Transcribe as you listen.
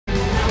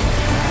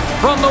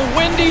From the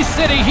Windy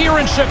City here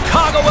in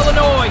Chicago,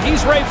 Illinois,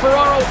 he's Ray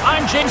Ferraro.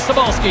 I'm James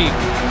Cybulski.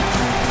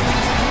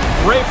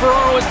 Ray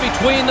Ferraro is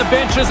between the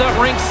benches at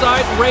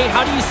rinkside. Ray,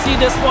 how do you see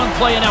this one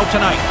playing out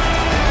tonight?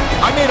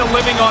 I made a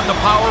living on the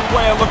power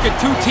play. I look at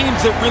two teams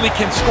that really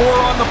can score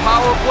on the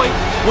power play.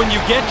 When you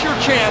get your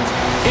chance,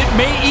 it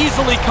may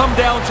easily come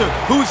down to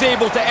who's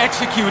able to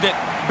execute it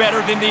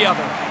better than the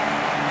other.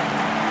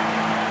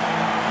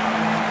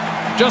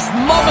 Just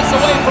moments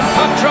away from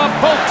puck drop,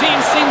 both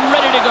teams seem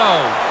ready to go.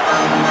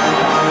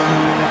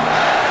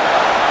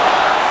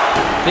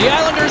 The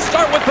Islanders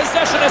start with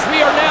possession as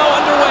we are now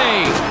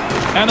underway.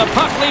 And the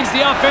puck leaves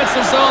the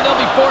offensive zone. They'll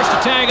be forced to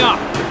tag up.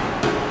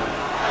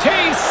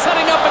 Taves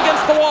setting up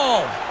against the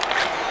wall.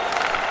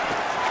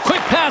 Quick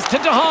pass to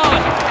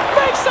DeHaan.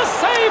 Makes a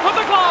save with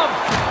the glove.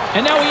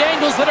 And now he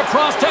angles it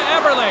across to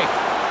Eberle.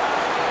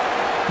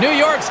 New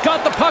York's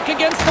got the puck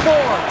against the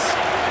boards.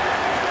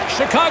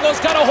 Chicago's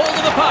got a hold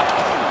of the puck.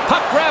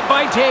 Puck grab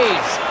by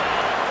Taves.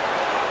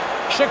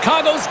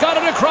 Chicago's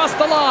got it across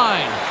the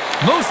line.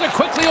 Moves it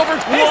quickly over.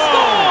 He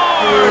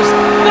scores!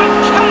 The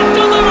Cat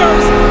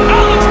delivers!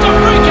 Alex to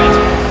break it!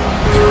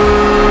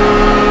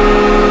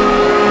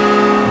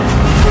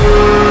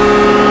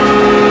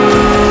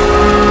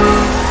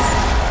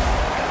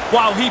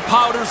 Wow, he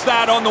powders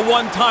that on the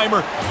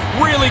one-timer.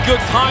 Really good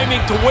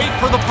timing to wait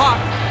for the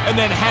puck and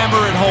then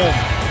hammer it home.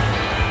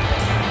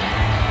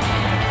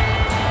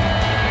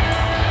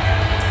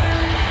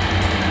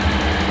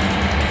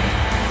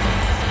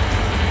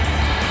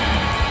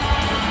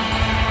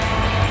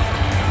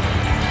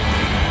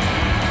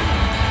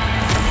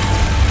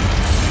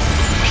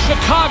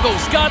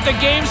 Chicago's got the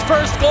game's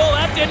first goal.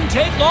 That didn't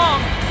take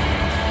long.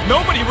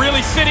 Nobody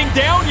really sitting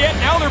down yet.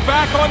 Now they're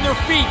back on their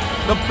feet.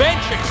 The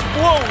bench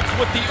explodes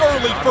with the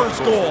early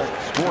first goal.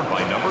 Scored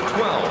by number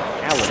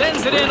 12.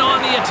 Sends it in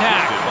on the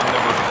attack.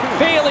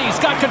 Bailey's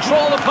got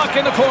control of the puck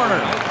in the corner.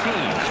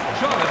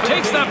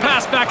 Takes that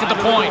pass back at the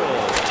point.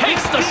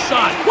 Takes the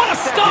shot. What a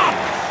stop!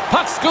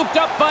 Puck scooped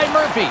up by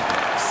Murphy.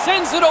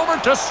 Sends it over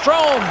to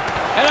Strome.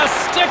 And a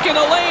stick in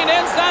the lane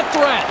ends that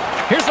threat.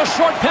 Here's a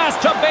short pass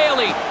to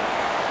Bailey.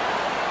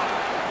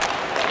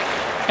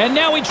 And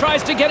now he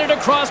tries to get it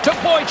across to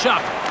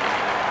Olczyk.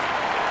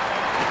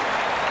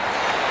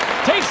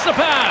 Takes the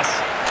pass.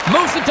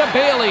 Moves it to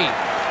Bailey.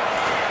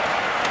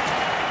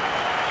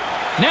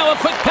 Now a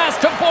quick pass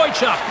to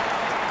Olczyk.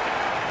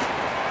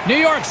 New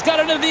York's got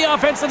it into the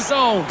offensive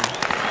zone.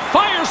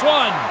 Fires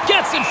one.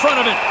 Gets in front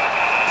of it.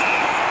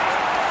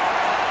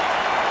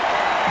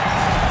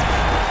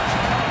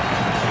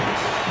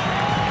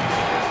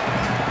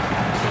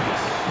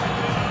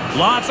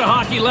 Lots of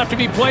hockey left to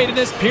be played in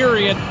this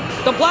period.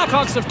 The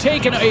Blackhawks have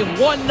taken a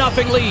 1-0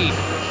 lead.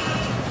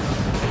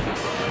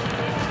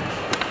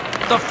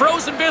 The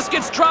frozen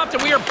biscuits dropped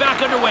and we are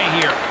back underway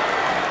here.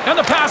 And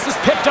the pass is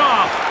picked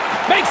off.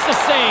 Makes the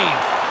save.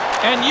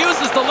 And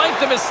uses the length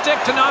of his stick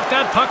to knock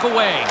that puck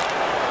away.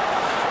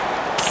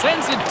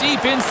 Sends it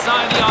deep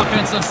inside the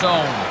offensive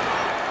zone.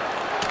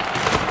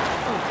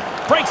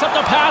 Breaks up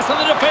the pass in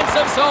the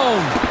defensive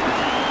zone.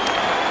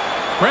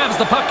 Grabs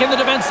the puck in the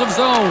defensive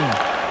zone.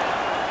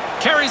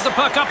 Carries the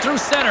puck up through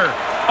center.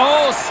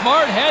 Oh,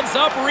 smart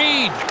heads-up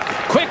read.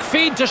 Quick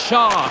feed to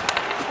Shaw.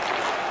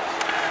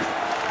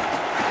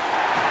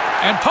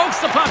 And pokes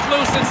the puck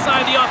loose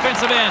inside the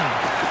offensive end.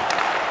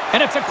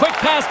 And it's a quick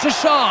pass to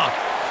Shaw.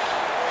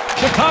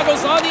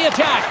 Chicago's on the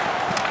attack.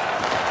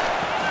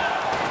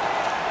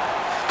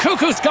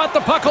 Cuckoo's got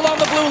the puck along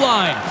the blue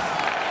line.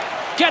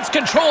 Gets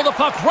control of the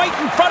puck right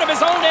in front of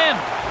his own end.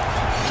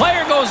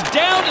 Player goes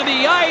down to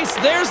the ice.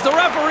 There's the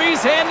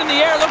referee's hand in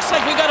the air. Looks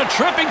like we got a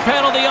tripping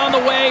penalty on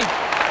the way.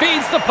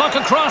 Feeds the puck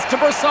across to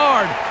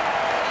Brassard.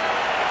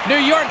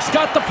 New York's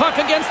got the puck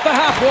against the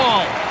half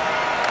wall.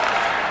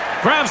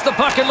 Grabs the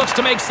puck and looks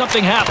to make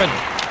something happen.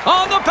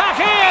 On the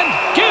backhand!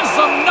 Gives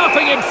them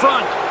nothing in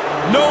front.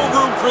 No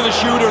room for the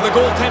shooter. The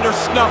goaltender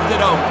snuffed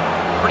it out.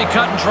 Pretty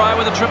cut and dry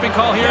with a tripping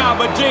call here. Yeah,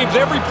 but James,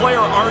 every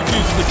player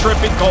argues the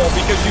tripping call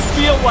because you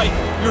feel like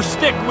your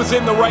stick was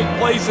in the right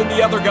place and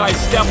the other guy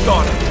stepped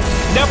on it.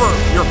 Never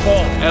your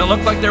fault. And it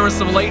looked like there was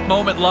some late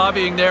moment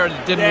lobbying there and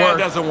it didn't work.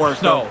 It doesn't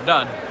work. No,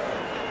 none.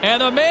 And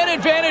the man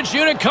advantage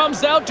unit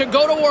comes out to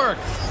go to work.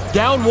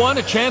 Down one,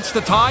 a chance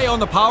to tie on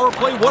the power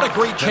play. What a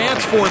great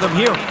chance for them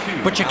here.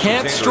 But you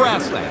can't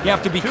stress. You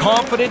have to be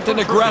confident and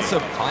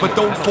aggressive, but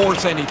don't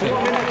force anything.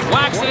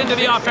 Whacks it into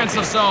the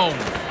offensive zone.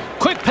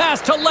 Quick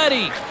pass to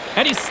Leddy.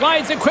 And he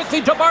slides it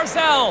quickly to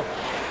Barzal.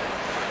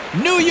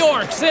 New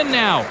York's in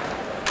now.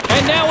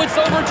 And now it's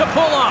over to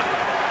Pulock.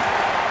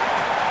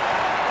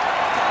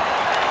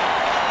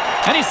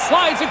 And he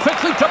slides it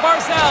quickly to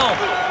Barzal.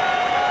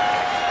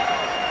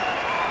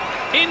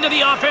 Into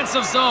the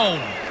offensive zone.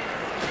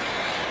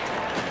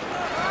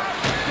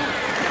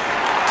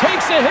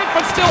 Takes a hit,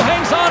 but still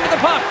hangs on to the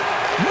puck.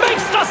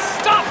 Makes the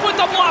stop with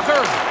the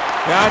blocker.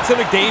 Yeah, it's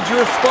in a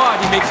dangerous spot.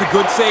 He makes a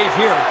good save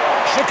here.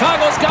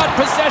 Chicago's got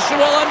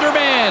possession while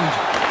undermanned.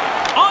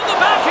 On the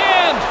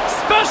backhand.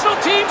 Special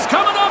teams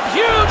coming up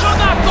huge on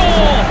that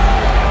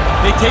goal.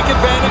 They take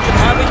advantage of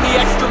having the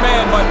extra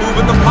man by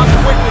moving the puck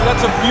quickly.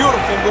 That's a beautiful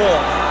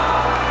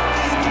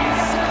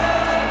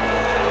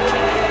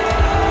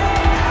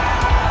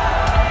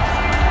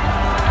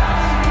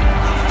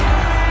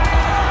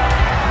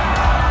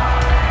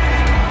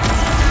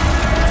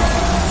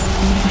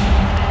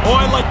Oh,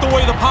 I like the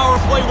way the power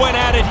play went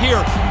at it here.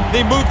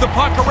 They moved the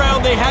puck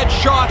around, they had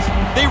shots,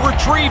 they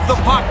retrieved the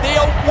puck, they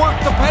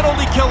outworked the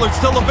penalty killers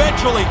till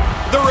eventually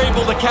they're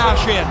able to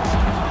cash in.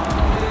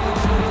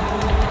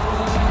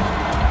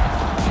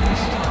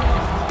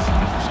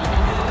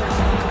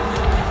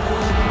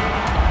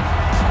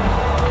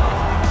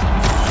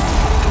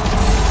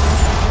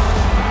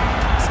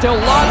 Still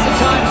lots of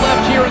time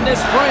left here in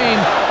this frame.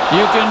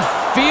 You can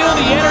feel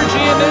the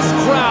energy in this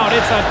crowd.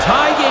 It's a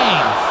tie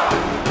game.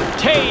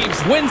 Taves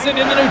wins it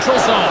in the neutral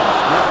zone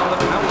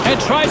and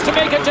tries to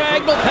make a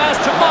diagonal pass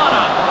to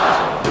Mata.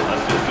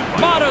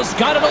 Mata's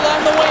got it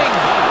along the wing,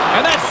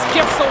 and that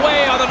skips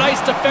away on a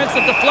nice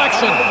defensive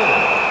deflection.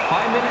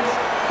 5 minutes,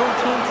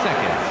 13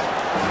 seconds.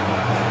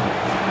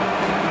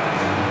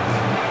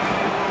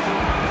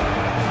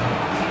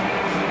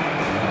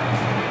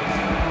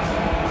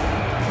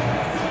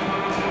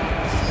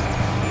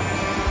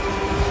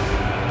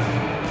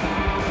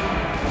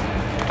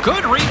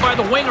 Good read by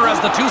the winger as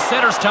the two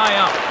centers tie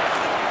up.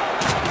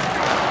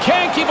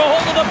 Can't keep a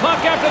hold of the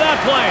puck after that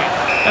play.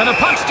 And the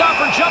puck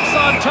stopper jumps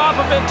on top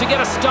of it to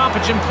get a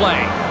stoppage in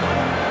play.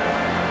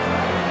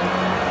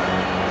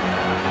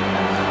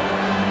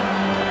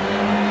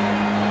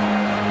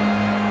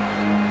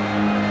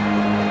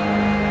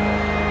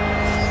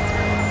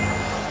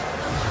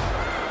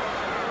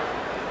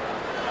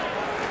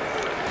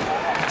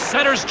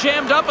 Center's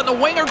jammed up and the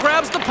winger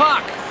grabs the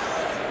puck.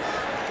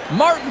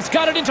 Martin's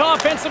got it into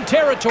offensive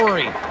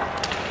territory.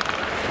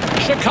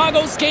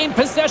 Chicago's gained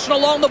possession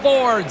along the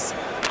boards.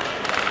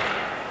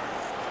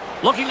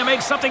 Looking to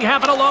make something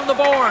happen along the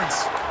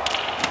boards.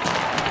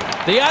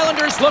 The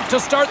Islanders look to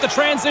start the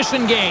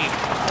transition game.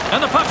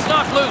 And the puck's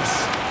knocked loose.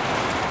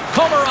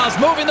 Komarov's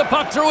moving the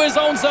puck through his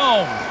own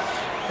zone.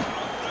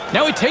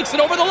 Now he takes it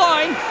over the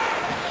line.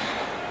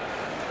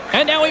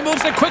 And now he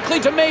moves it quickly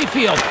to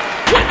Mayfield.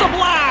 With the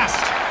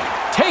blast!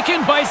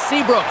 Taken by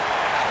Seabrook.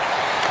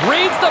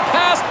 Reads the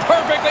pass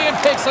perfectly and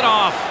takes it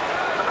off.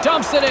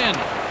 Dumps it in.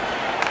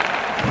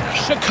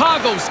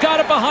 Chicago's got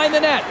it behind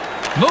the net.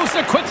 Moves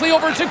it quickly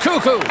over to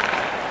Cuckoo.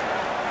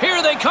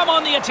 Here they come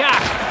on the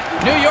attack.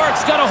 New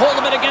York's got a hold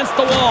of it against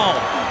the wall.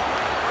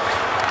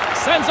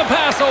 Sends a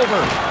pass over.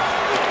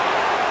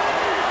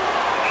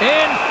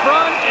 In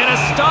front and a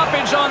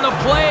stoppage on the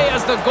play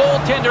as the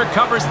goaltender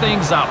covers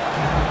things up.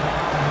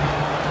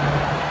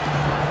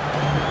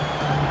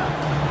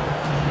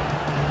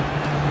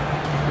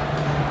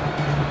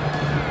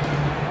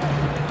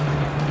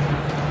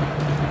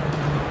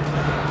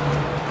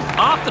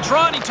 Off the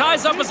draw, and he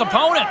ties up his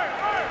opponent.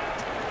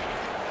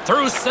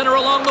 Through center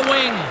along the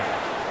wing.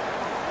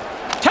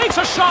 Takes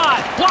a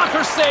shot.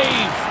 Blocker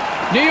save.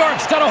 New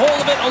York's got a hold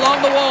of it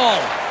along the wall.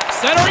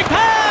 Centering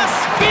pass.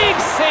 Big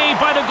save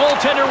by the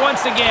goaltender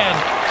once again.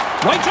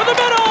 Right to the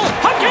middle.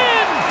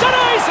 Again.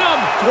 Denies him.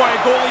 That's why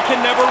a goalie can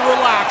never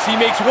relax. He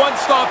makes one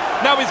stop.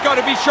 Now he's got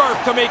to be sharp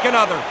to make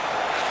another.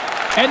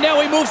 And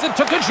now he moves it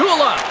to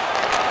Kajula.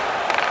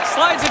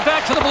 Slides it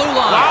back to the blue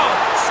line. Wow.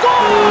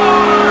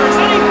 Scores!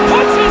 And he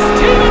puts his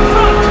team in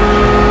front.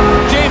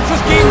 James,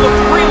 this game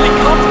looked really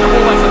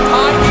comfortable as a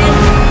tie game.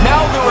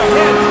 Now they're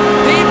ahead.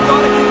 They've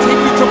got to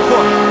continue to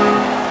push.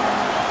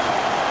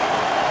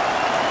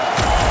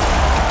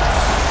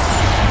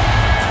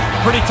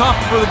 Pretty tough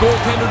for the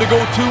goaltender to go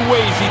two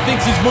ways. He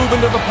thinks he's moving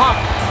to the puck,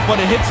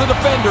 but it hits the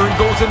defender and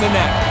goes in the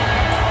net.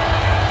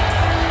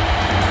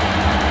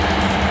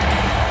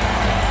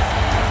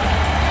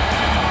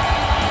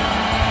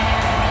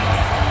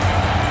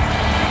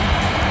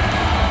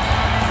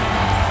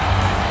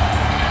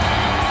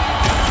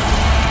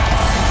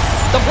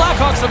 The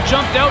Blackhawks have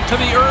jumped out to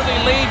the early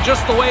lead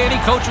just the way any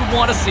coach would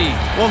want to see.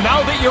 Well,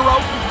 now that you're out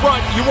in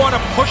front, you want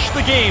to push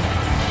the game.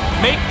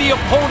 Make the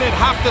opponent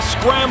have to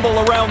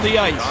scramble around the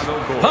ice.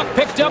 Puck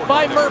picked up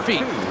by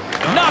Murphy.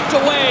 Knocked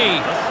away.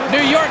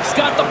 New York's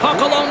got the puck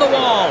along the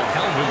wall.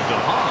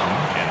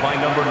 By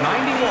number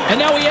 91.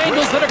 And now he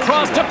angles it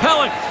across to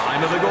Pellick.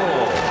 Time of the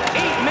goal.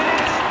 8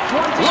 minutes,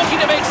 20. Looking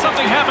to make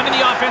something happen in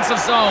the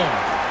offensive zone.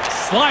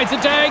 Slides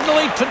it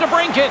diagonally to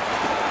DeBrincat.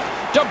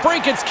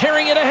 DeBrincat's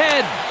carrying it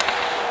ahead.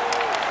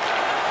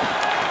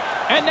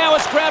 And now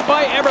it's grabbed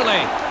by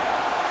Eberle.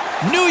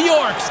 New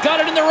York's got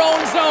it in their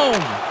own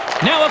zone.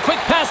 Now a quick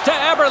pass to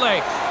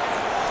Eberle.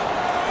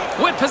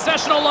 With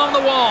possession along the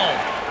wall.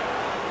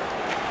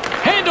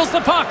 Handles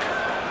the puck.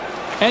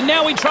 And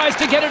now he tries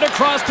to get it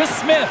across to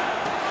Smith.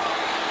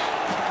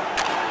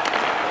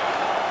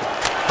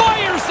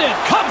 Fires it.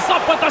 Comes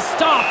up with a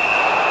stop.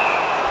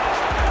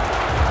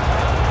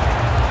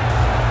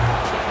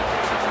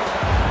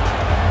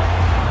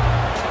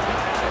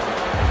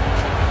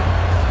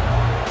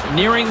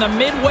 Nearing the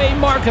midway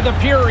mark of the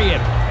period.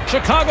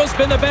 Chicago's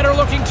been the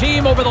better-looking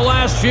team over the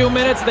last few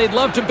minutes. They'd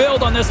love to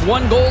build on this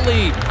one-goal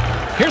lead.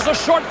 Here's a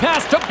short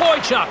pass to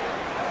Boychuk.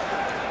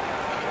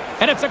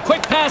 And it's a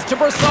quick pass to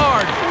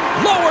Brassard.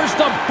 Lowers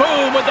the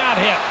boom with that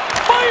hit.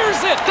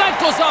 Fires it. That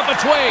goes off a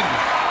twig.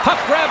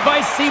 Puck grabbed by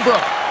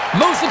Seabrook.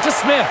 Moves it to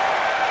Smith.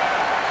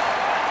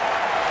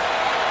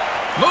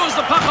 Moves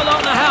the puck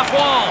along the half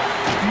wall.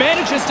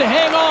 Manages to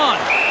hang on.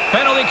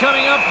 Penalty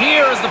coming up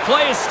here as the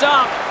play is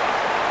stopped.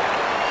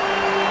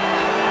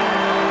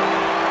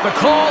 The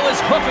call is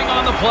hoofing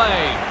on the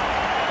play.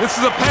 This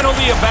is a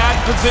penalty of bad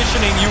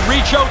positioning. You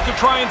reach out to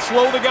try and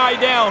slow the guy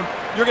down,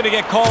 you're going to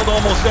get called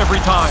almost every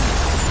time.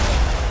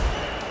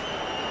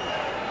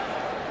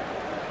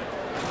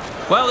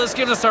 Well, this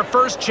gives us our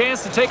first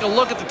chance to take a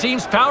look at the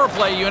team's power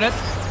play unit.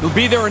 It'll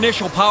be their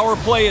initial power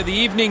play of the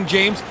evening,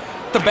 James.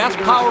 The best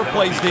power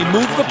plays, they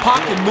move the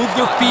puck and move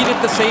their feet at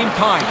the same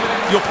time.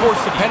 You'll force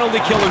the penalty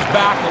killers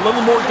back a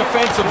little more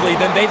defensively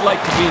than they'd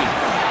like to be.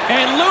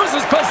 And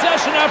loses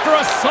possession after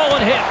a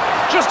solid hit.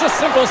 Just a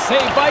simple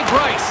save by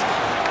Grice.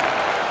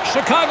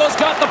 Chicago's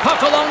got the puck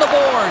along the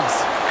boards.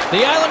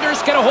 The Islanders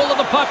get a hold of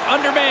the puck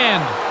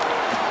undermanned.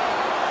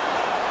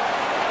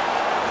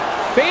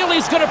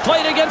 Bailey's going to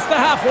play it against the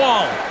half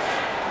wall.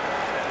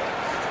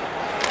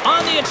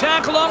 On the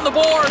attack along the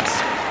boards.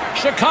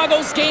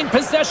 Chicago's gained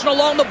possession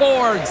along the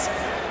boards.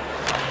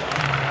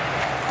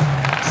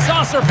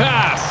 Saucer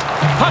pass.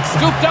 Puck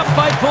scooped up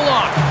by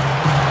Pulak.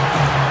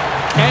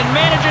 And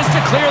manages to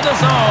clear the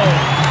zone.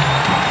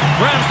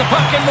 Grabs the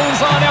puck and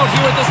moves on out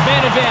here with this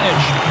man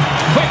advantage.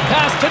 Quick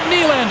pass to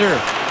Nylander.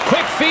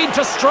 Quick feed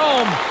to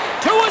Strome.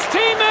 To his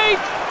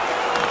teammate.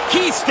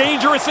 Keith's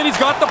dangerous and he's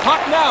got the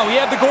puck now. He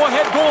had the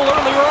go-ahead goal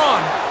earlier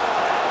on.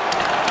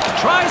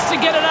 Tries to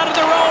get it out of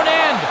their own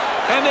end.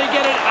 And they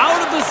get it out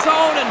of the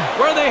zone. And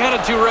where are they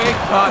headed to, Ray?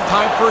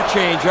 Time for a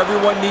change.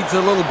 Everyone needs a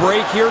little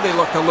break here. They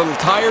looked a little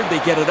tired. They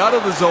get it out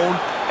of the zone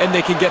and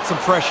they can get some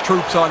fresh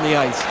troops on the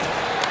ice.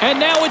 And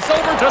now it's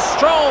over to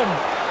Strome.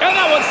 And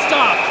that one's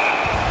stopped.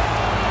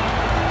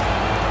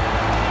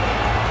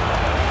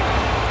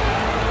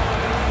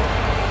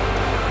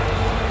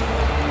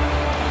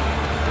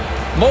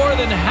 More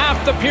than half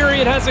the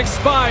period has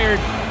expired.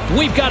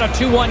 We've got a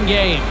 2-1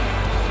 game.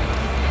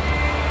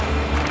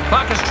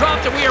 Puck is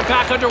dropped and we are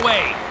back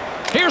underway.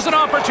 Here's an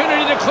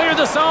opportunity to clear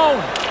the zone.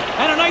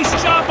 And a nice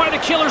job by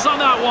the Killers on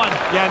that one.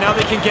 Yeah, now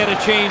they can get a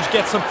change,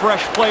 get some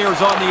fresh players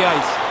on the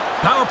ice.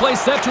 Power play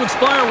set to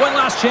expire. One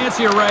last chance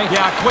here, Ray.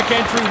 Yeah, quick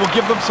entry will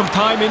give them some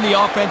time in the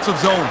offensive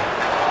zone.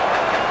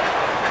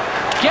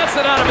 Gets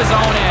it out of his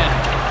own end.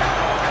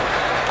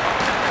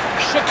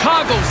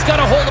 Chicago's got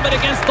a hold of it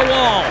against the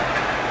wall.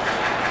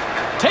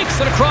 Takes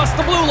it across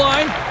the blue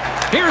line.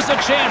 Here's a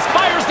chance.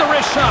 Fires the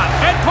wrist shot.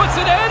 And puts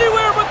it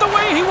anywhere but the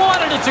way he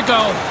wanted it to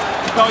go.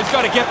 No, he's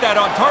got to get that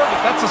on target.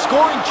 That's a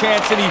scoring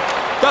chance, and he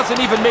doesn't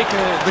even make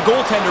the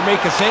goaltender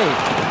make a save.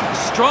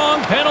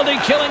 Strong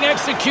penalty-killing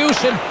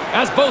execution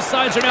as both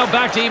sides are now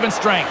back to even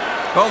strength.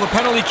 Well, the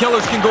penalty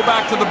killers can go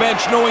back to the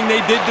bench knowing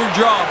they did their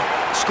job.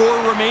 Score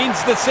remains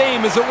the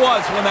same as it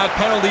was when that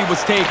penalty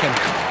was taken.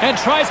 And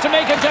tries to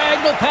make a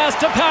diagonal pass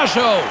to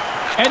Pajot.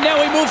 And now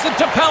he moves it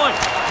to Pelech.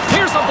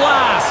 Here's a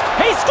blast.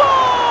 He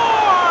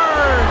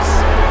scores!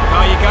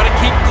 Now you got to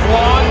keep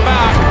clawing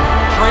back.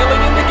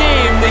 Trailing in the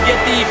game, they get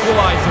the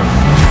equalizer.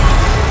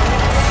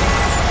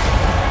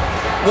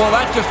 Well,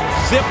 that just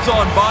zips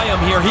on by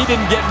him here. He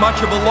didn't get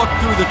much of a look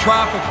through the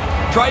traffic.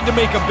 Tried to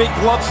make a big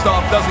glove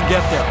stop, doesn't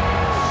get there.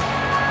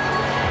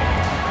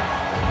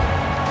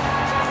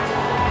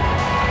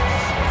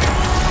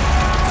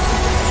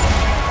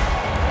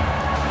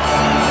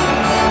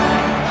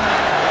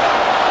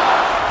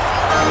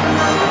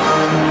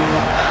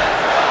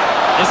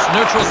 This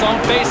neutral zone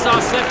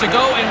face-off set to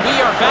go, and we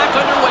are back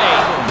underway.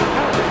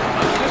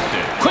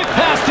 Quick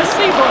pass to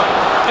Seabrook,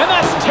 and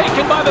that's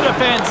taken by the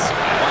defense.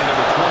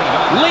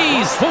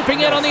 Lee swooping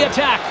in on the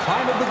attack.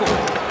 Time of the goal,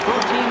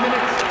 14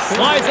 minutes.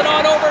 Slides it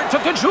on over to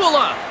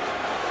Kajula.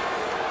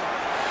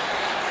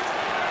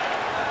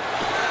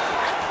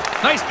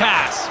 Nice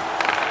pass.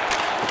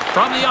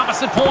 From the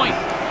opposite point.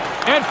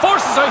 And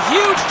forces a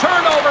huge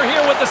turnover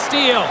here with the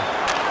steal.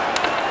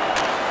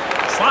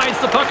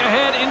 Slides the puck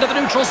ahead into the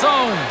neutral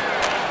zone.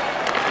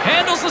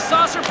 Handles the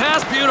saucer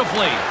pass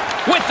beautifully.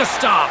 With the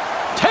stop.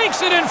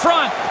 Takes it in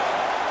front.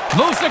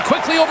 Moves it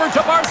quickly over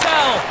to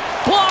Barzal.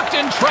 Blocked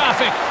in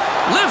traffic.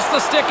 Lifts the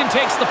stick and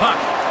takes the puck.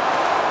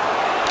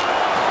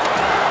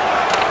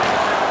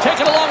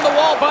 Taken along the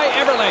wall by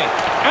Everly.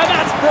 And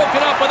that's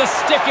broken up with a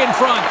stick in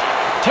front.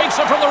 Takes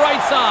it from the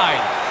right side.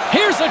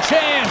 Here's a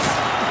chance.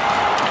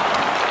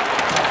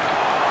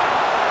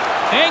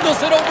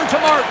 Angles it over to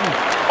Martin.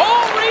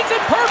 Oh, reads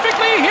it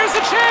perfectly. Here's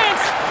a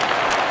chance.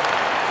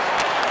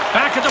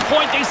 Back at the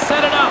point, they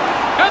set it up.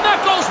 And that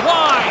goes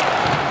wide.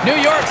 New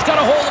York's got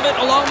a hold of it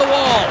along the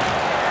wall.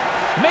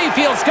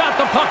 Mayfield's got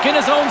the puck in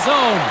his own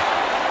zone.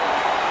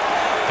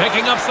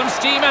 Picking up some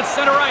steam at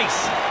center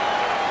ice.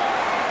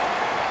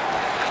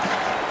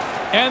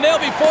 And they'll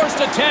be forced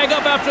to tag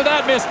up after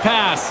that missed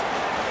pass.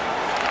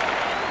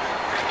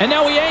 And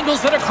now he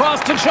angles it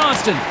across to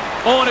Johnston.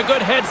 Oh, and a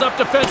good heads-up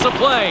defensive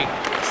play.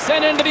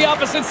 Sent into the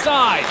opposite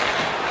side.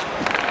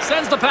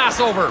 Sends the pass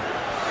over.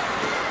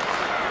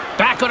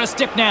 Back on a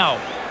stick now.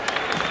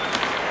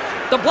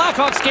 The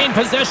Blackhawks gain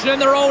possession in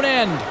their own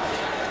end.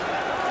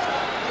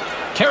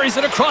 Carries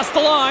it across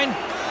the line.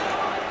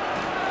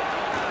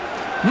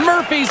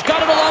 Murphy's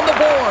got it along the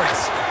boards.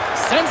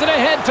 Sends it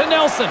ahead to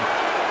Nelson.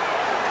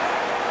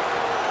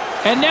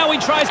 And now he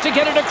tries to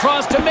get it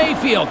across to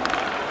Mayfield.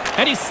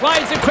 And he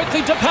slides it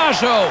quickly to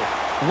Pajot.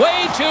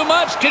 Way too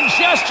much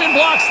congestion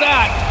blocks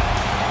that.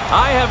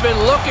 I have been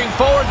looking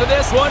forward to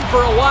this one for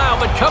a while,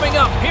 but coming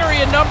up,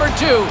 period number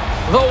 2,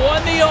 the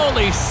one, the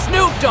only,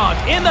 Snoop Dogg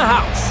in the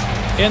house.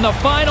 In the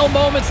final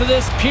moments of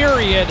this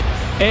period,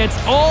 it's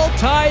all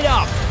tied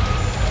up.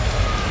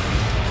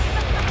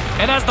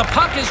 And as the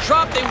puck is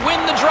dropped, they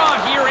win the draw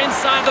here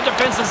inside the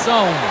defensive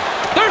zone.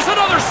 There's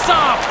another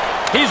stop.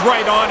 He's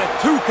right on it.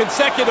 2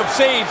 consecutive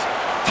saves.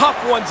 Tough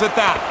ones at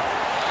that.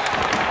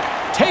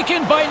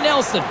 Taken by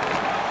Nelson.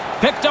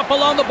 Picked up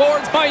along the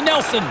boards by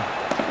Nelson.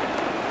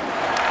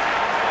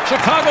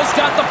 Chicago's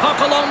got the puck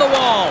along the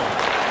wall.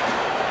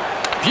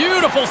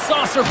 Beautiful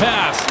saucer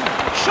pass.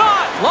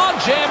 Shot. Long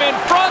jam in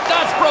front.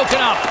 That's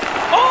broken up.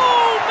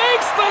 Oh,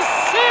 makes the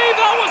save.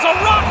 That was a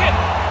rocket.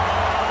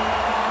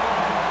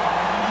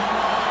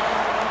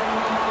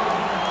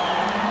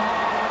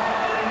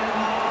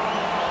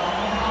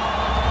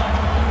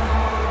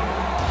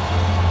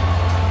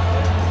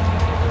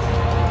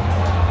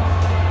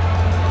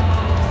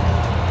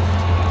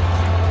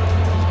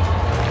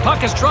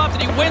 Puck is dropped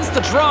and he wins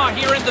the draw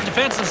here in the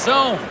defensive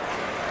zone.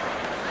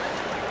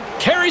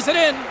 Carries it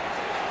in.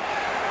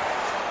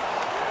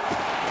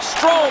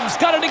 Strome's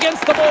got it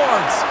against the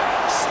boards.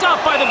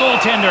 Stopped by the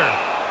goaltender.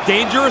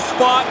 Dangerous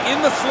spot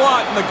in the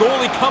slot, and the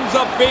goalie comes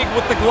up big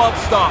with the glove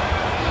stop.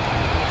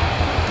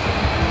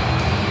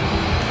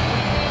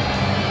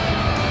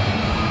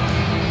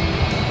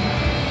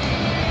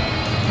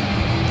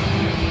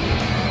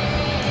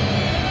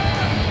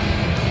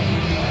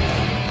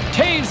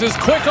 Taves is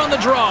quick on the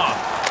draw.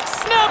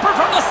 Snapper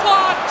from the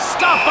slot.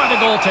 Stopped by the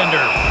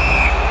goaltender.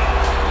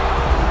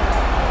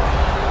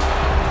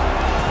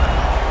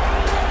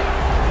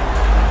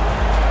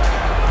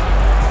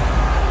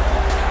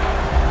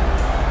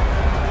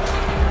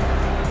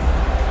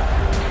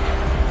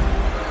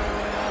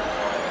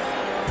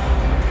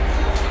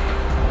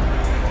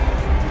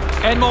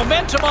 And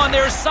momentum on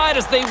their side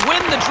as they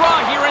win the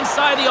draw here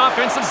inside the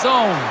offensive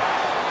zone.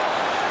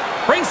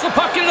 Brings the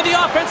puck into the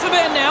offensive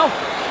end now.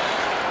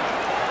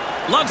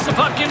 Lugs the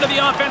puck into the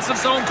offensive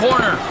zone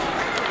corner.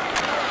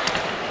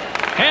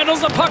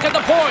 Handles the puck at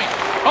the point.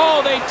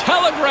 Oh, they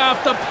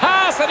telegraphed the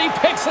pass and he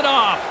picks it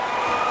off.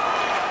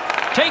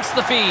 Takes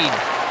the feed.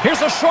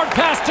 Here's a short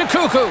pass to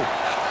Cuckoo.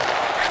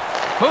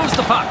 Moves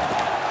the puck.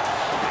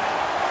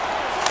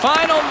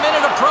 Final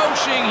minute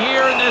approaching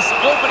here in this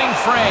opening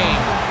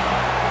frame.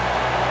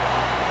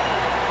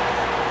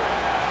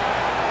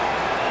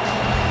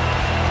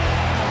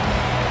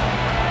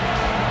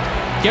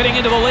 Getting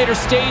into the later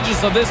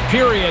stages of this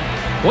period,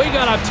 we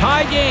got a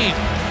tie game.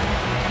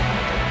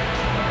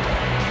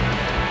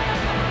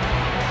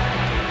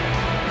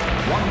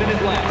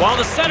 While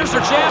the centers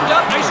are jammed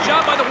up, nice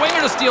job by the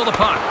winger to steal the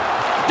puck.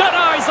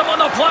 Denies him on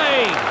the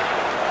play.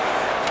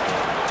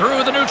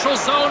 Through the neutral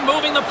zone,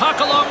 moving the puck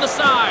along the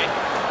side.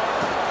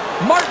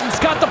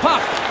 Martin's got the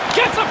puck.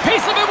 Gets a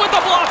piece of it with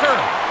the blocker.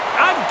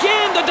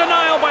 Again, the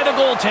denial by the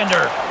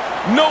goaltender.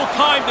 No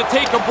time to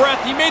take a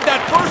breath. He made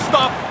that first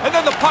stop, and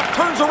then the puck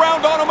turns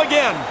around on him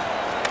again.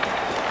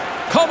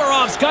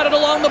 Komarov's got it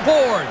along the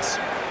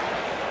boards.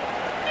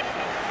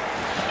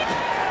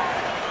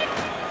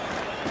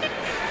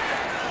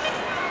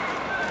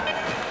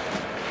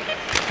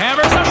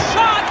 Hammers a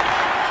shot.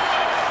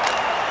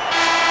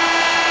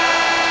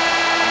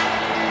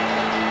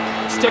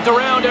 Stick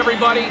around,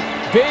 everybody.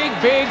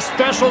 Big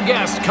special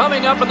guest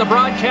coming up in the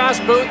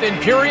broadcast booth in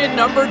period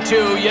number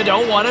 2. You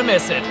don't want to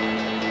miss it.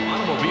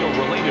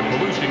 Automobile-related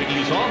pollution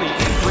is on the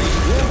increase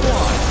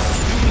worldwide.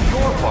 Do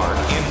your part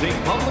and take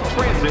public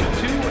transit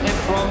to and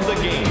from the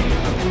game.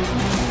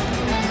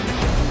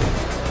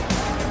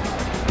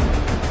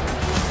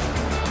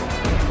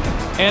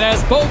 And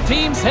as both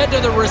teams head to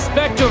their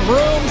respective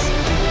rooms,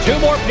 2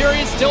 more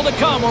periods still to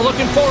come. We're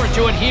looking forward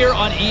to it here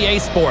on EA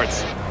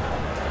Sports.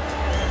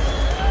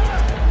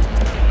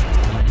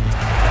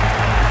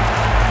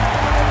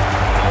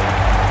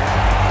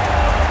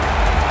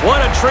 What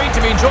a treat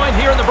to be joined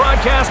here in the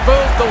broadcast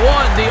booth, the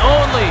one, the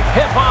only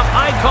hip-hop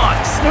icon,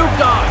 Snoop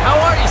Dogg. How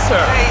are you, sir?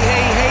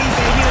 Hey,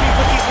 baby, let me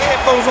put these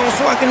headphones on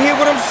so I can hear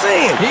what I'm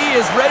saying. He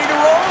is ready to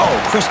roll. Oh,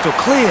 crystal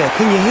clear.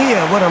 Can you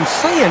hear what I'm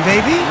saying,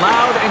 baby?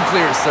 Loud and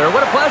clear, sir.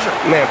 What a pleasure.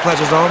 Man,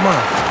 pleasure's all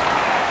mine.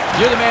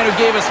 You're the man who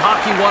gave us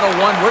Hockey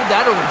 101. Where did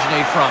that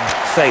originate from?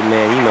 Say,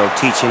 man,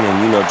 teaching and,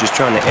 just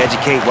trying to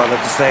educate while at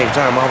the same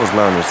time I was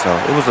learning. So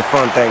it was a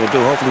fun thing to do.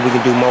 Hopefully we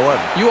can do more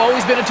of it. You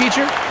always been a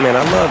teacher? Man,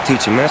 I love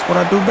teaching, man. That's what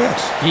I do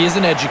best. He is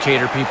an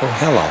educator, people.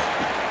 Hello.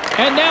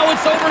 And now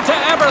it's over to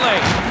Eberle.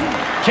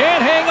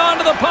 Can't hang on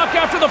to the puck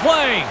after the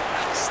play.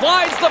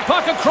 Slides the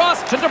puck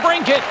across to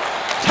DeBrincat.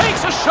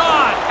 Takes a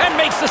shot and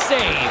makes a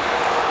save.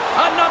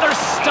 Another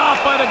stop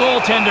by the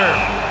goaltender.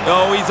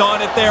 Oh, he's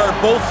on it there.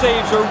 Both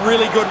saves are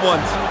really good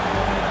ones.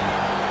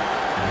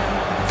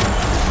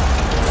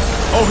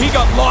 Oh, he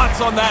got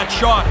lots on that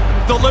shot.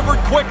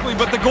 Delivered quickly,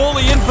 but the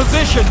goalie in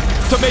position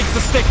to make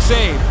the stick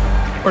save.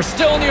 We're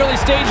still in the early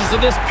stages of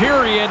this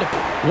period.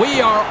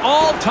 We are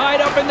all tied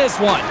up in this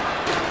one.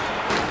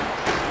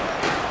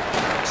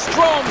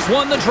 Strome's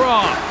won the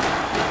draw.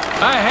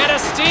 Ahead of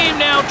steam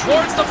now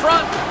towards the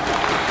front.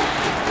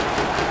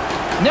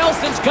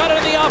 Nelson's got it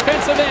in the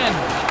offensive end.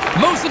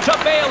 Moves it to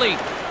Bailey.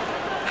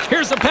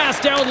 Here's a pass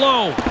down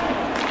low.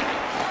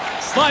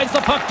 Slides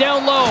the puck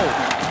down low.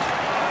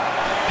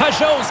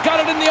 Pajot's got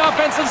it in the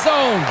offensive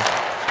zone.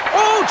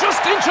 Oh,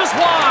 just inches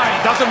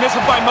wide. Doesn't miss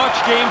it by much,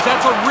 James.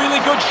 That's a really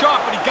good shot,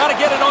 but he's got to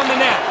get it on the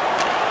net.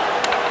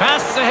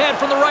 Passes ahead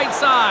from the right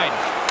side.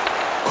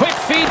 Quick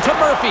feed to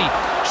Murphy.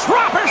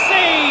 Tropper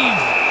save!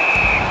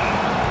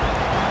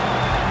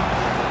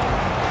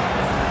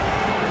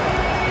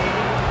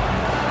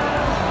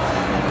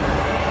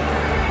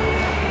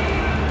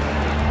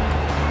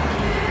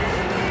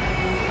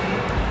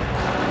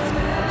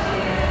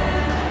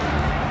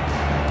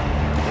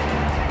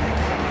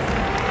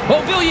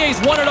 Beauvillier's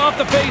won it off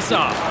the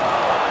faceoff.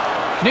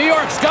 New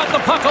York's got the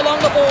puck along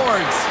the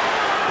boards.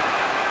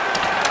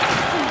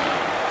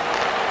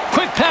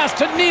 Quick pass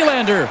to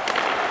Nylander.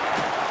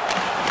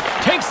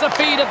 Takes the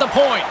feed at the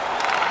point.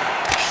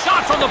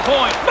 Shot from the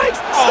point. Makes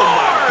Oh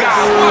my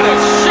God, what a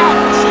shot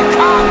from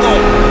Chicago.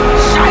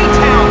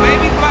 Chi-town,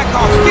 baby.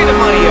 Blackhawks, get the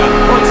money up.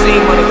 One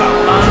scene, money go.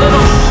 A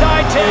little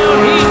Chi-town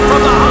heat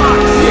from the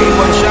Hawks. Yeah, he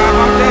wasn't shy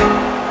about that.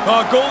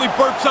 Goalie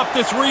burps up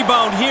this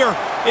rebound here.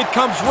 It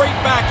comes right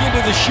back into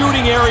the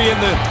shooting area,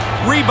 and the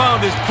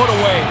rebound is put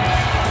away.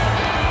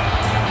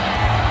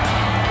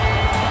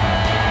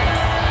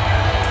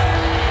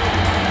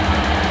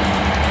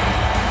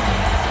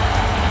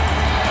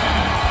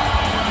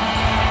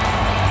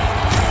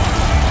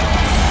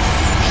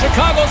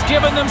 Chicago's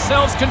given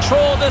themselves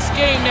control of this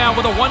game now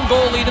with a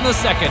one-goal lead in the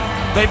second.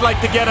 They'd like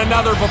to get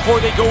another before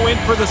they go in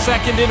for the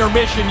second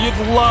intermission. You'd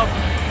love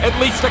at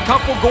least a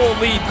couple-goal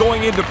lead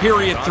going into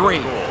period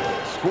 3.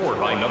 Scored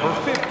by number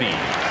 50.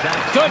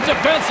 Good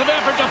defensive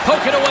effort to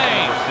poke it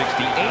away. Number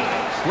 68,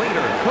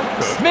 Slater Cook.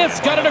 Smith's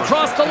got it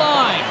across the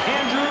line.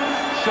 Andrew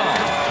Shaw.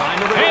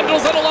 Time of the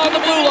Handles it along the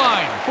blue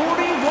line.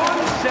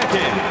 41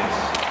 seconds.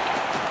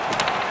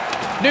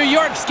 New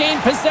York's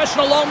gained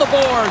possession along the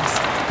boards.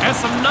 And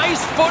some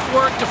nice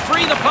footwork to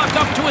free the puck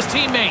up to his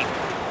teammate.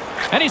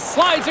 And he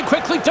slides it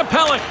quickly to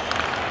Pellick.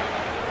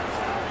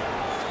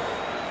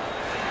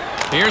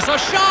 Here's a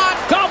shot.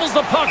 Gobbles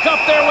the puck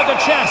up there with the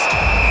chest.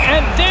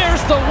 And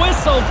there's the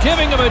whistle,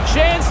 giving him a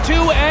chance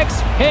to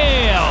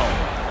exhale.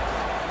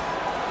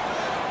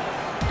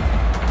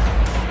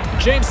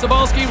 James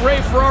Cybulski,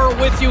 Ray Ferraro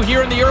with you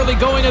here in the early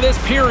going of this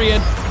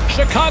period.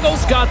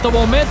 Chicago's got the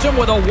momentum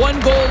with a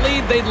one-goal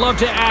lead. They'd love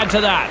to add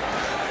to that.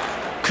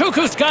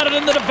 Cuckoo's got it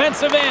in the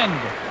defensive end.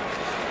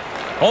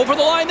 Over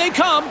the line they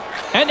come.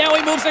 And now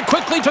he moves it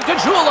quickly to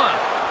Kajula.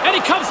 And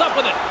he comes up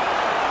with it.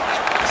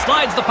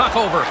 Slides the puck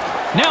over.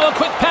 Now a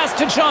quick pass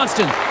to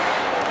Johnston.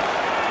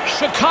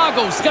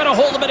 Chicago's got a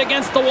hold of it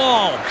against the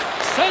wall.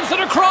 Sends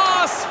it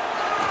across.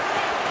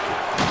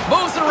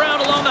 Moves it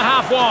around along the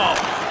half wall.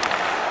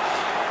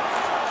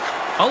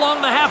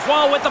 Along the half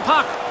wall with the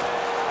puck.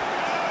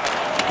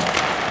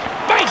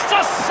 Makes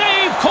a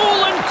save.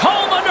 Cool and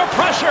calm under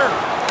pressure.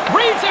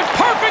 Reads it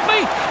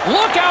perfectly.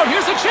 Look out,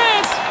 here's a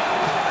chance.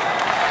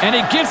 And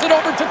he gives it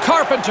over to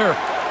Carpenter.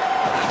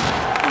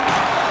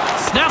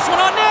 Snaps one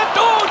on net.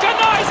 Oh,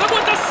 denies him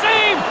with the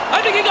save.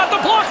 I think he got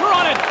the blocker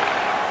on it.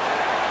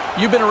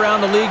 You've been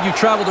around the league. You've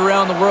traveled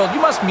around the world.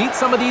 You must meet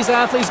some of these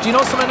athletes. Do you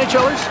know some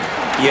NHLers?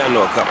 Yeah, I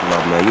know a couple of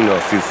them, man. You know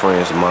a few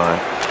friends of mine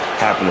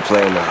happen to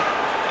play in the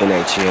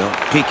NHL.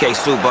 PK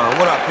Subban.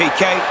 What up,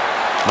 PK?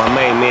 My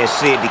main man,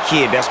 Sid the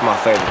Kid, that's my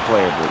favorite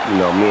player. But,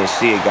 you know, me and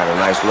Sid got a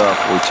nice love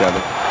for each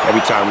other. Every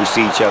time we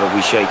see each other,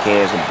 we shake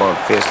hands and bump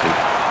fists and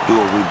do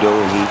what we do,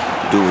 and he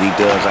do what he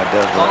does, I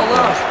does what I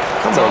does.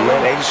 Come on,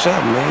 man,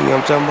 87, man, you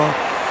know what I'm talking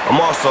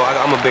about?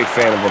 I'm a big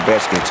fan of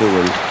Ovechkin, too,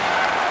 and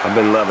I've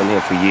been loving him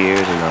for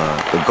years. And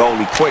the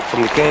goalie Quick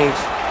from the Kings,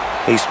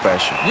 he's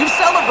special. You've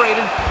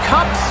celebrated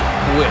cups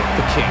with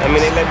the Kings. I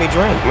mean, they let me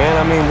drink,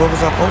 man. I mean, what was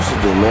I supposed to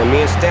do, man?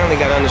 Me and Stanley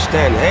got to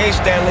understand. Hey,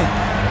 Stanley.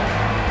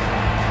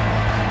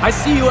 I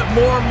see you at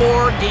more and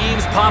more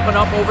games popping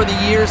up over the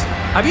years.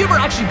 Have you ever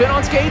actually been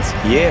on skates?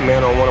 Yeah,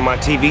 man. On one of my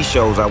TV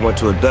shows, I went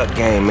to a Duck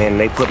game, man, and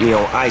they put me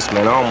on ice,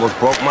 man. I almost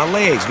broke my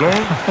legs, man.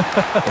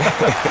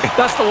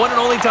 That's the one and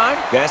only time?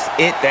 That's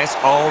it. That's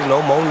all.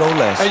 No more, no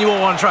less. And you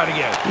won't want to try it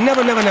again?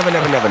 Never, never, never,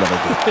 never, never, never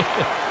do.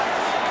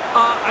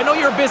 I know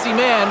you're a busy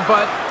man,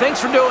 but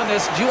thanks for doing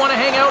this. Do you want to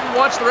hang out and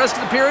watch the rest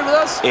of the period with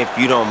us? If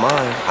you don't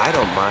mind, I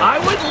don't mind.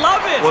 I would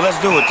love it. Well, let's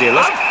do it, then.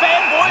 I'm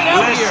fanboying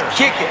out here. Let's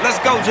kick it. Let's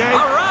go, James.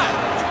 All right.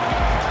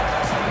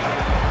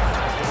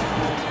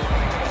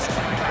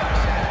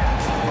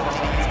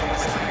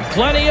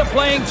 Plenty of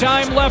playing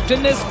time left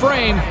in this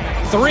frame.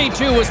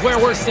 3-2 is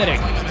where we're sitting.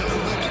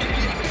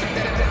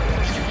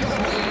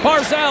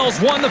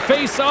 Barzal's won the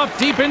face-off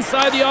deep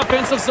inside the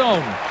offensive zone.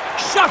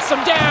 Shuts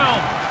him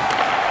down.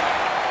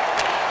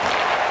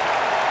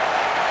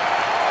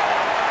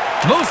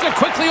 Moves it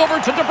quickly over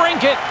to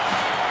DeBrincat.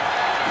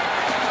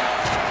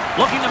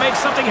 Looking to make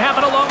something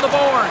happen along the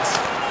boards.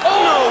 Oh,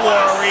 no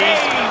worries.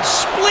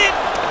 Save. Split.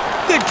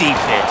 Good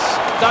defense.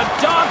 The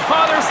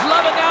Dogfather's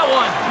loving that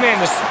one. Man,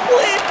 the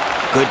split.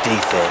 Good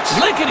defense.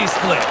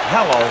 Lickety-split.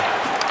 Hello.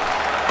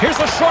 Here's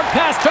a short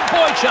pass to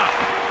Olczyk.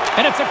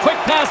 And it's a quick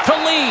pass to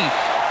Laine.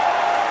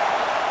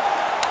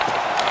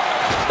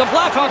 The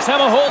Blackhawks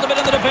have a hold of it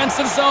in the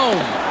defensive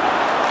zone.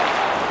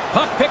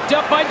 Puck picked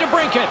up by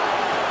DeBrincat.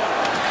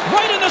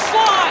 Right in the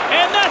slot,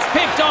 and that's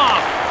picked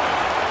off.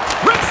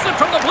 Rips it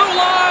from the blue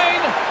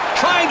line,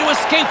 trying to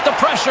escape the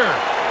pressure.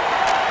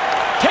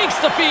 Takes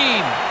the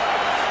feed.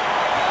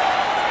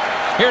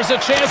 Here's a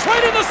chance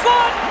right in the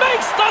slot,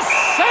 makes the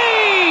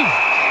save!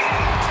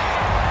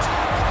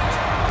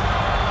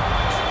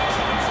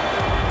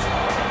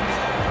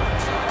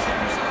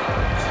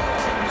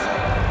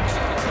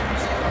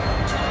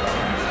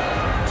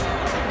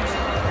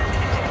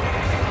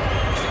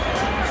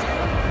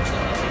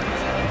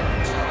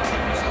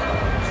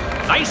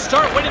 Nice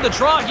start winning the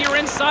draw here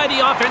inside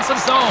the offensive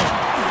zone.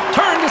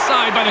 Turned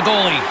aside by the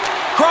goalie.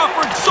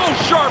 Crawford so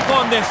sharp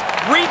on this.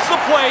 Reads the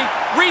play,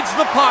 reads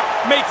the puck,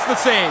 makes the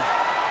save.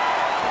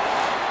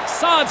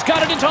 Saad's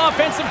got it into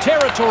offensive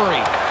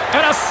territory.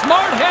 And a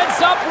smart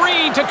heads-up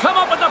read to come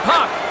up with the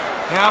puck.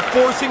 Now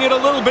forcing it a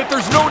little bit.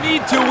 There's no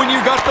need to when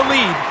you got the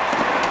lead.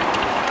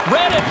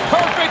 Read it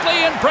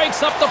perfectly and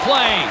breaks up the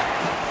play.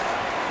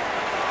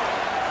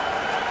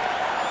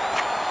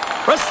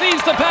 Receives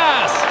the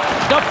pass.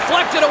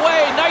 Deflected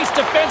away. Nice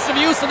defensive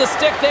use of the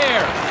stick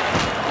there.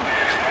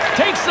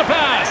 Takes the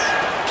pass.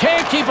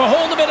 Can't keep a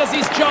hold of it as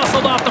he's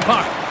jostled off the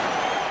puck.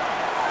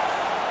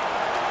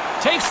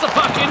 Takes the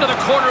puck into the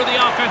corner of the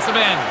offensive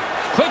end.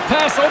 Quick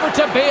pass over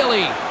to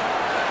Bailey.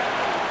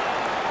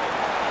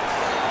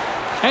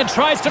 And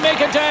tries to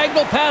make a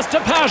diagonal pass to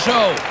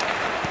Pajot.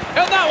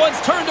 And that one's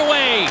turned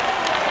away.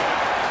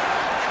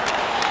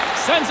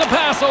 Sends a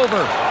pass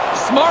over.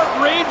 Smart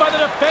read by the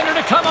defender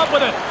to come up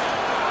with it.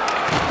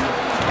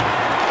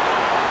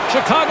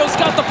 Chicago's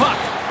got the puck.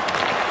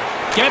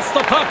 Gets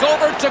the puck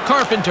over to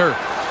Carpenter.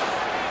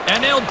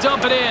 And they'll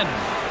dump it in.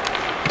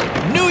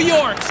 New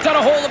York's got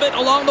a hold of it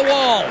along the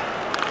wall.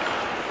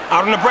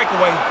 Out on the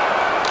breakaway.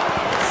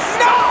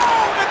 No!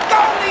 The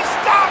goalie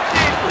stopped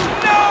it!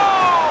 No!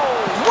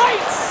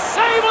 Great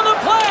save on the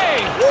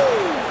play!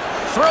 Woo!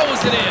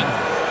 Throws it in.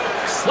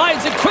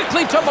 Slides it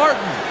quickly to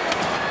Martin.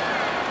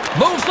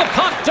 Moves the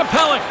puck to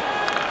Pelech.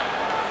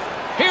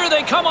 Here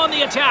they come on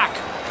the attack.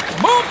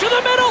 Move to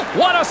the middle.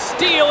 What a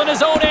steal in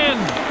his own end.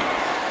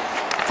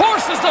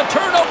 Forces the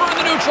turnover in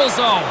the neutral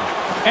zone.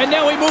 And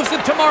now he moves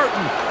it to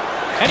Martin.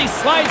 And he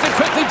slides it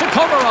quickly to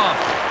Komarov.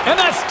 And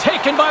that's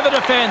taken by the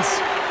defense.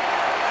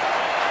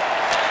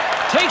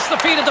 Takes the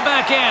feed at the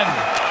back end.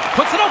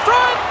 Puts it up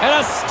front. And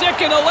a stick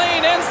in the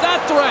lane ends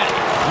that threat.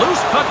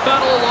 Loose puck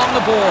battle along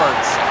the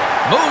boards.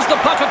 Moves the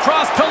puck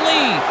across to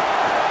Lee.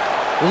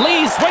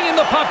 Lee swinging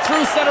the puck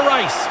through center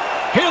ice.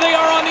 Here they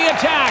are on the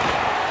attack.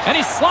 And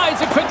he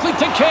slides it quickly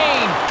to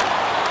Kane.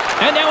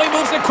 And now he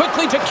moves it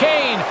quickly to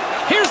Kane.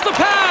 Here's the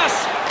pass.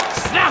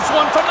 Snaps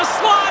one from the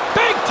slot.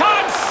 Big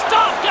time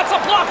stop. Gets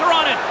a blocker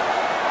on it.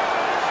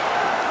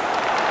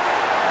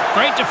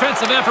 Great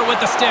defensive effort with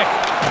the stick.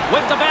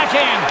 With the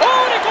backhand.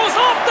 Oh, and it goes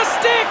off the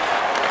stick.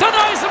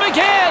 Denies him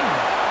again.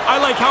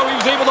 I like how he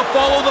was able to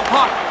follow the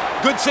puck.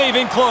 Good save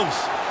in close.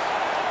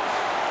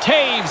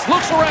 Taves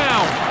looks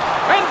around.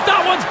 And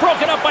that one's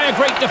broken up by a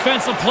great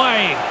defensive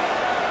play.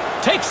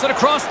 Takes it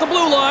across the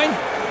blue line.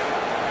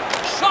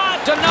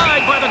 Shot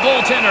denied by the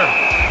goaltender.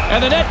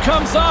 And the net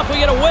comes off. We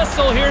get a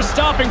whistle here,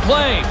 stopping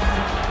play.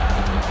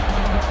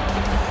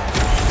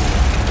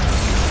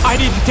 I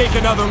need to take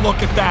another look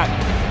at that.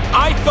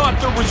 I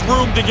thought there was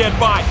room to get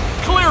by.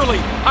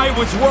 Clearly, I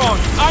was wrong.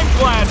 I'm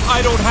glad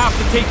I don't have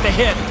to take the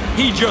hit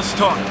he just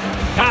took.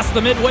 Past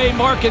the midway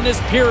mark in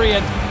this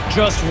period.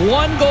 Just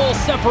one goal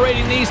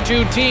separating these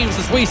two teams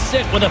as we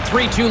sit with a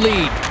 3-2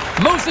 lead.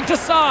 Moves it to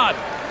Saad.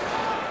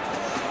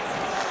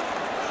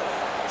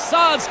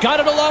 Saad's got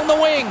it along the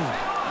wing.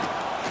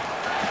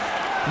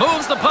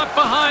 Moves the puck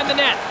behind the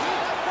net.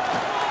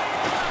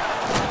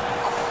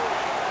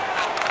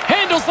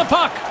 Handles the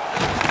puck.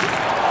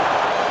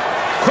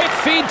 Quick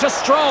feed to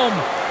Strome.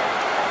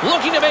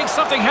 Looking to make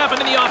something happen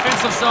in the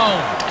offensive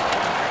zone.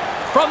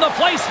 From the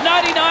place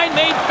 99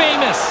 made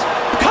famous.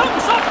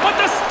 Comes up with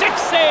the stick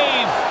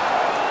save.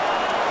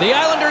 The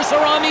Islanders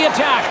are on the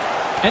attack.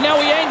 And now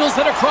he angles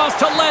it across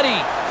to Leddy.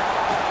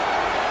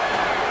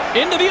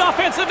 Into the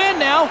offensive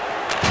end now.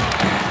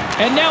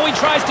 And now he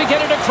tries to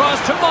get it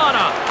across to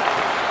Mata.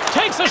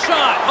 Takes a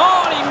shot.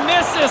 Oh, and he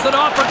misses an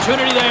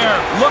opportunity there.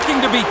 Looking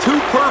to be too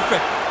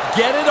perfect.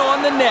 Get it on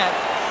the net.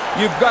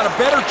 You've got a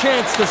better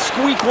chance to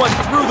squeak one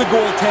through the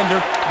goaltender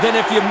than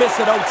if you miss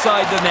it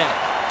outside the net.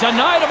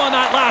 Denied him on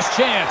that last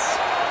chance.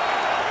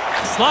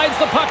 Slides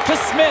the puck to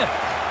Smith.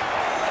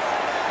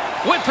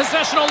 With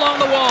possession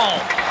along the wall.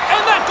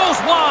 And that goes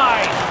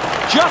wide.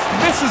 Just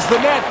misses the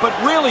net, but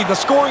really the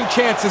scoring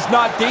chance is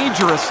not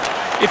dangerous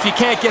if you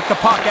can't get the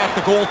puck at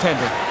the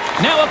goaltender.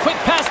 Now a quick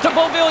pass to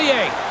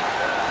Beauvillier.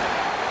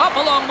 Up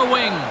along the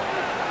wing.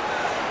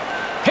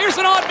 Here's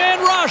an odd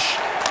man rush.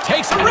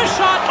 Takes a wrist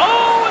shot.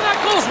 Oh, and that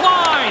goes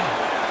wide.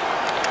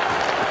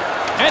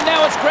 And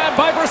now it's grabbed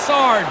by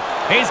Brassard.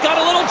 He's got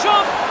a little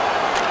jump.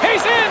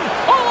 He's in.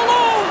 Oh, all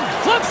alone.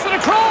 Flips it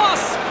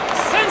across.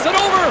 Sends it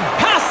over.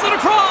 Passes it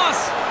across.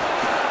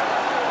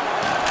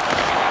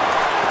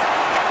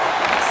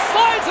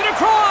 Slides it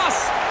across.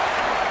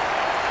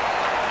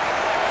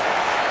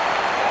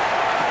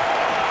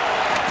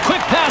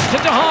 Quick pass to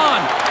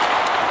DeHaan.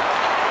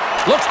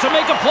 Looks to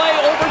make a play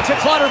over to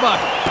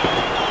Clutterbuck.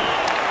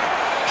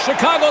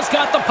 Chicago's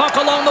got the puck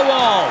along the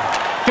wall.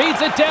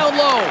 Feeds it down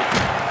low.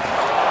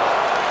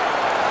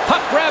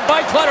 Puck grab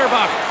by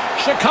Clutterbuck.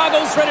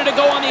 Chicago's ready to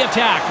go on the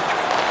attack.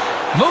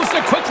 Moves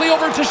it quickly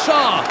over to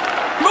Shaw.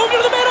 Move to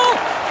the middle.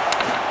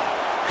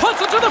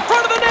 Puts it to the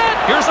front of the net.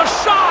 Here's a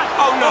shot.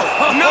 Oh, no.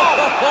 No.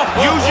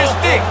 Use your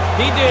stick.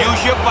 He did.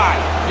 Use your body.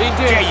 He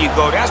did. There you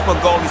go. That's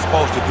what goalie's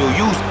supposed to do.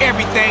 Use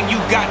everything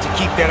you got to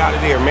keep that out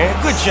of there, man.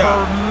 Good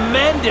job.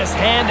 Tremendous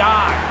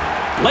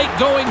hand-eye. Late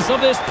goings of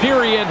this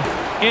period.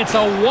 It's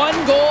a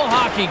one-goal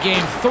hockey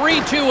game.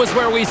 3-2 is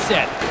where we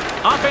sit.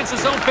 Offensive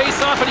zone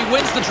face-off, and he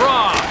wins the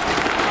draw.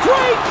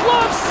 Great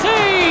glove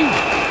save!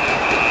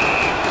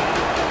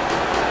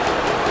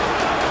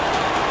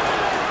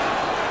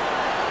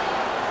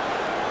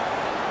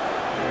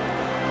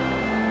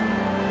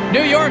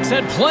 New York's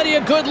had plenty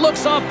of good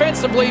looks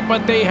offensively,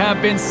 but they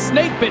have been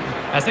snake-bitten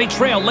as they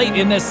trail late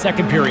in this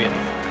second period.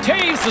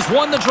 Taves has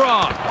won the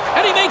draw,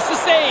 and he makes the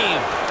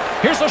save.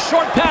 Here's a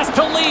short pass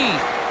to Lee.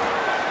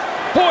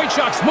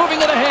 Boychuk's moving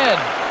it ahead.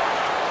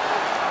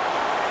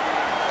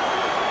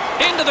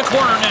 Into the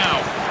corner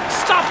now.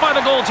 Stopped by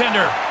the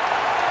goaltender.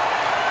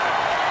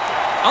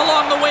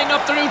 Along the wing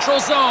up the neutral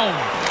zone.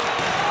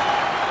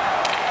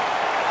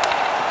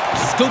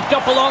 Scooped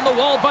up along the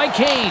wall by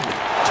Kane.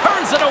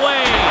 Turns it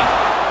away.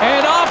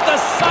 And off the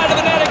side of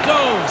the net it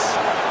goes.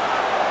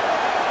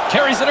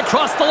 Carries it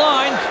across the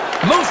line.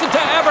 Moves it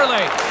to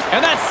Eberle.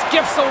 And that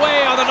skips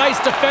away on a nice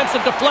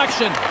defensive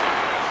deflection.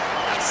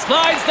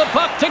 Slides the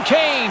puck to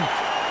Kane.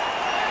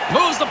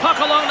 Moves the puck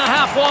along the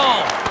half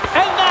wall.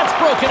 And that's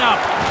broken up.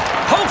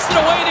 Pokes it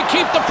away to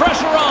keep the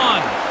pressure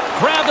on.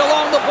 Grabbed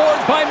along the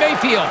boards by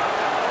Mayfield.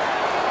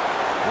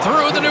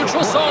 Through the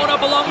neutral zone up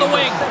along the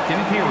wing.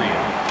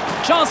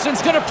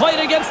 Johnston's going to play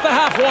it against the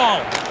half wall.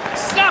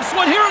 Snaps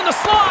one here in the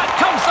slot.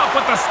 Comes up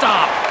with the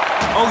stop.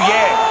 Oh,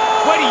 yeah.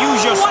 Way to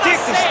use your stick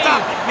to save.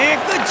 stop it, man.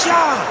 Good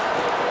job.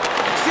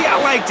 See, I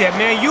like that,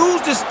 man.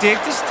 Use the stick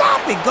to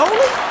stop it,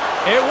 goalie.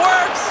 It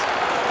works.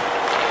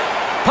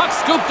 Puck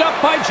scooped up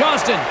by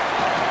Johnston.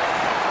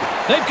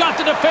 They've got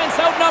the defense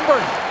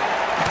outnumbered.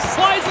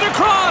 Slides it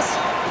across.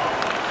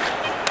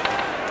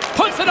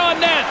 Puts it on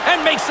net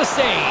and makes the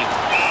save.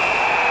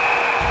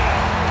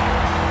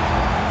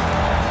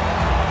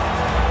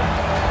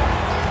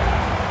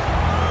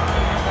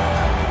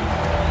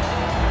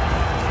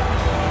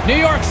 New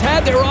York's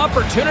had their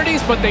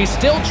opportunities, but they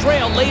still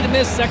trail late in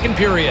this second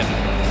period.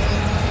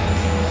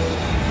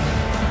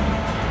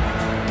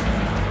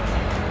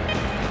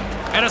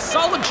 And a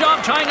solid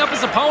job tying up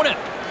his opponent.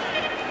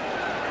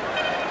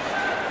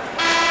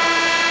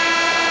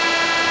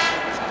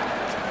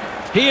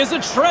 He is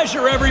a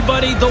treasure,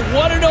 everybody. The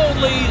one and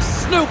only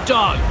Snoop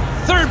Dogg.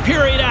 Third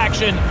period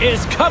action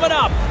is coming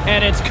up,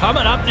 and it's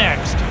coming up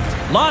next.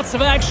 Lots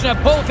of action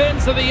at both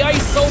ends of the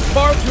ice so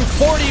far through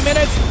 40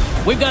 minutes.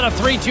 We've got a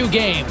 3-2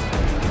 game.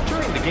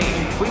 During the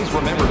game, please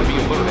remember to be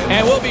alert.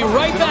 And we'll be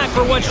right back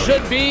for what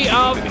should be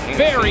a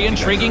very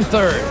intriguing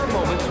third. There are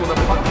moments when a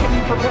puck can be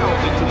propelled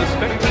into the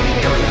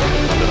spectating area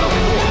and enough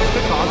force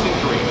to cause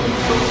injury.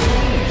 So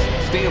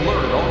please stay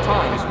alert at all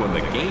times when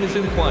the game is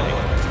in play.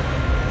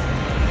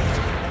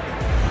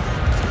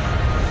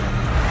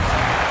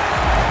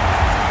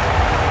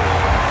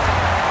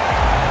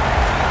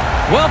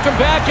 Welcome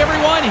back,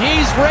 everyone.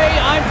 He's Ray.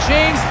 I'm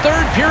James.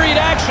 Third period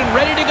action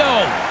ready to go.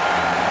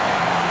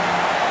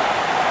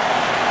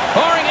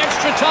 Barring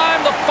extra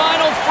time, the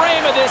final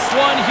frame of this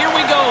one. Here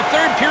we go.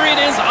 Third period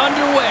is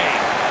underway.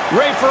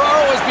 Ray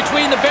Ferraro is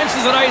between the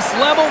benches at ice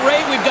level.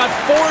 Ray, we've got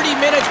 40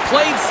 minutes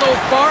played so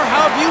far.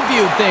 How have you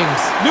viewed things?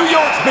 New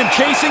York's been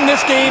chasing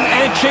this game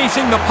and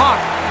chasing the puck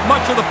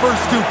much of the first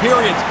two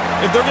periods.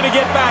 If they're going to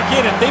get back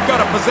in it, they've got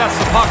to possess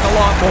the puck a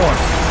lot more.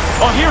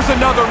 Oh, here's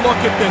another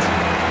look at this.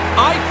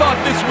 I thought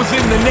this was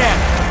in the net.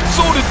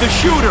 So did the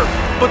shooter.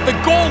 But the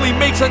goalie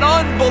makes an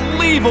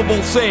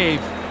unbelievable save.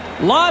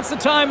 Lots of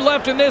time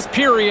left in this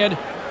period.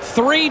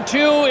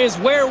 3-2 is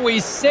where we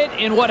sit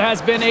in what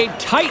has been a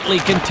tightly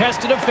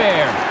contested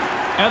affair.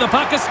 And the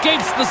puck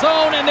escapes the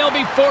zone, and they'll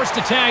be forced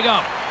to tag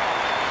up.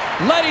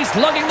 Leddy's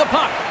lugging the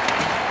puck.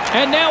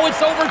 And now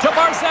it's over to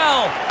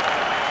Barzal.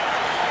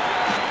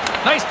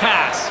 Nice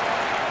pass.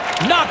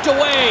 Knocked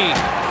away.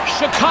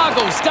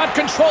 Chicago's got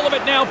control of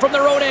it now from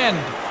their own end.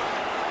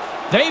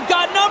 They've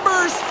got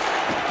numbers.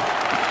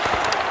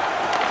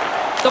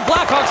 The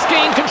Blackhawks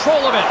gain control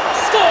of it.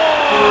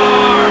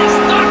 Scores!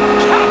 The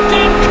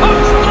captain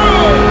comes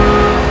through!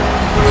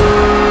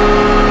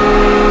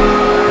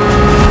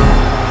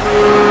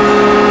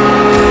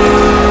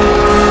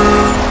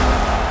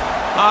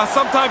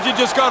 Sometimes you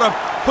just got to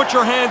put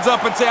your hands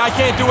up and say, I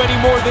can't do any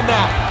more than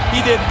that. He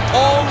did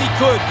all he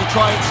could to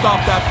try and stop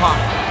that puck.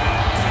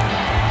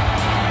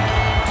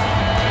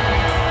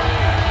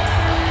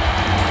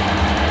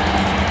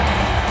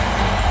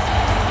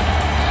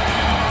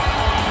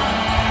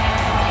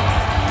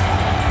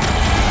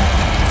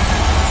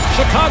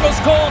 Chicago's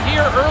goal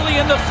here early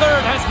in the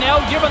third has now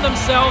given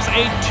themselves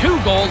a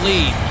 2-goal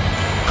lead.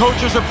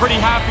 Coaches are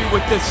pretty happy with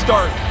this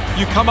start.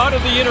 You come out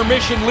of the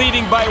intermission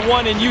leading by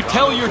 1 and you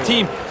tell your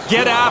team,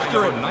 get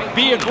after it,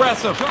 be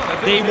aggressive.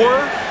 They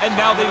were, and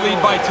now they lead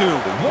by 2. 1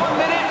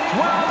 minute,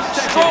 12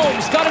 seconds.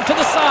 Strome's got it to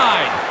the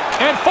side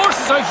and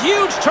forces a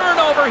huge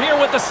turnover here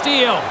with the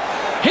steal.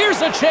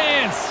 Here's a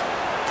chance.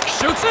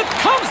 Shoots it,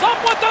 comes up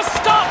with the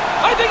stop.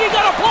 I think he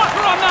got a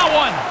blocker on that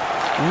one.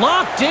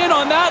 Locked in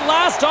on that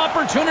last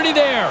opportunity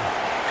there.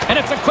 And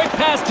it's a quick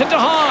pass to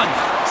DeHaan.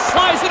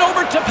 Slides it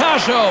over to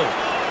Pajot.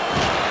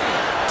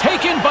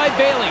 Taken by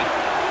Bailey.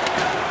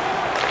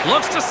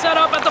 Looks to set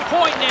up at the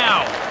point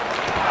now.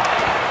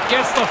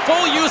 Gets the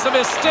full use of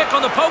his stick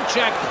on the poke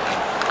check.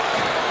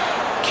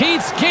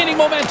 Keats gaining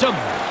momentum.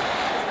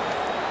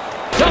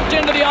 Dumped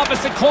into the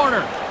opposite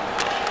corner.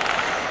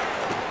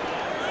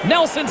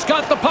 Nelson's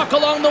got the puck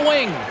along the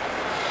wing.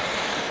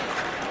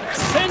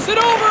 Sends it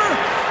over.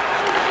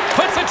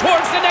 Puts it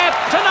towards the net.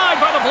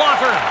 Denied by the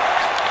blocker.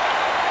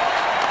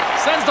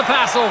 Sends the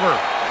pass over.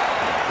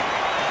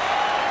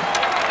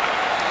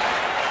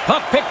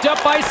 Puck picked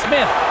up by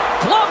Smith.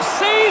 Glove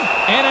save,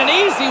 and an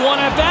easy one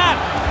at that.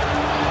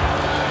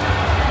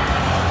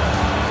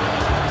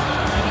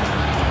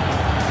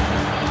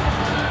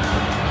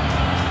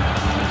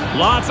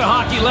 Lots of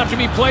hockey left to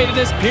be played in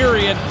this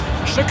period.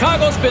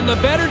 Chicago's been the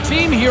better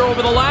team here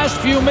over the last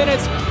few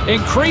minutes,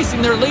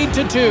 increasing their lead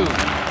to 2.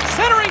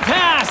 Centering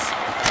pass.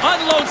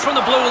 Unloads from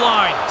the blue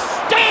line.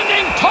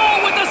 Standing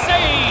tall with the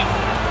save.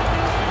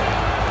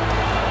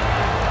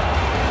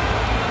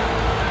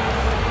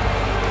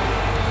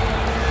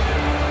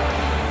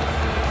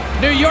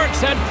 New York's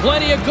had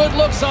plenty of good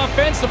looks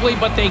offensively,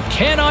 but they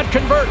cannot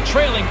convert,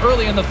 trailing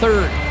early in the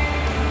third.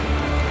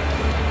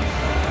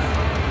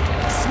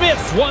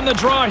 Smith's won the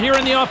draw here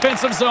in the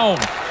offensive zone.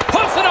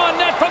 Puts it on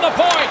net from the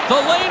point. The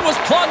lane was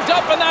plugged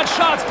up and that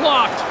shot's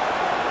blocked.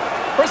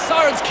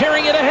 Brassard's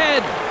carrying it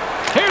ahead.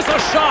 Here's a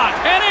shot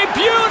and a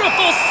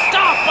beautiful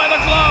stop by the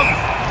glove.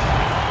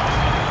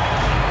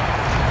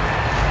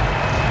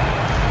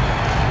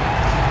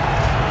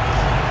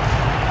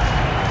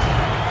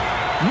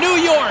 New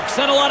York's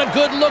had a lot of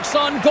good looks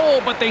on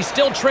goal, but they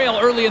still trail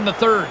early in the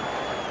third.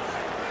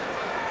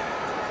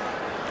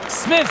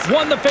 Smith's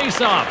won the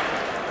faceoff.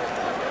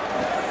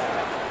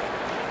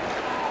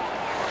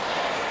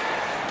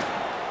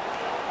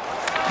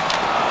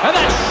 And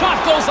that shot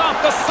goes off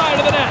the side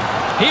of the net.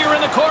 Here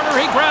in the corner,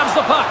 he grabs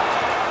the puck.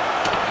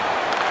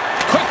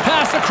 Quick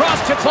pass across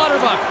to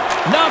Clutterbuck.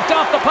 Knocked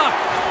off the puck.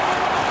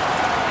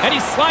 And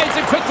he slides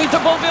it quickly to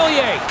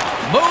Beauvillier.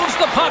 Moves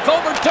the puck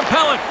over to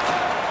Pelech.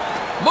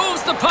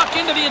 Moves the puck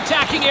into the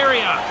attacking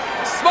area.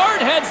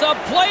 Smart heads up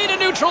play to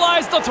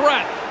neutralize the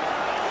threat.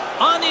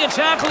 On the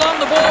attack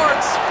along the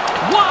boards.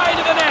 Wide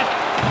of the net.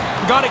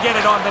 Got to get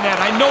it on the net.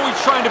 I know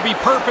he's trying to be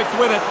perfect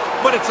with it,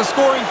 but it's a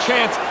scoring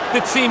chance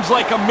that seems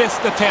like a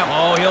missed attempt.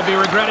 Oh, he'll be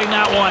regretting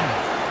that one.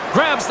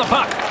 Grabs the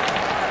puck.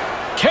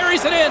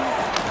 Carries it in.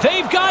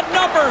 They've got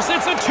numbers.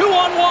 It's a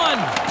 2-on-1.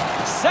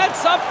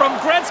 Sets up from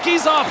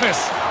Gretzky's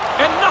office.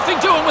 And nothing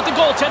doing with the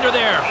goaltender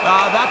there.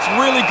 That's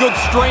really good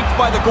strength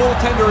by the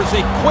goaltender as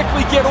they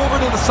quickly get over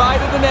to the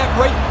side of the net,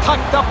 right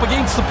tucked up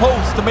against the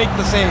post to make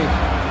the save.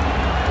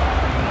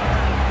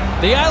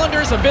 The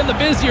Islanders have been the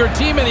busier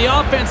team in the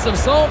offensive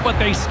zone, but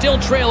they still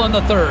trail in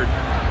the third.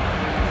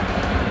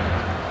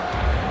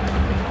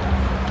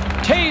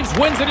 Taves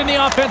wins it in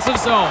the offensive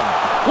zone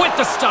with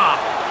the stop.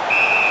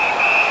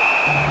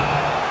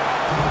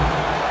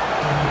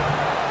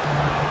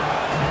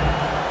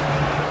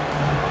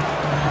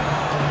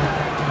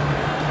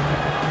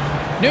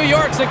 New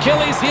York's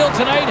Achilles heel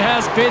tonight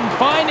has been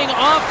finding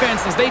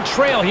offense as they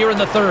trail here in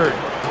the third.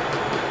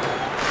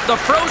 The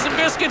frozen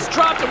biscuits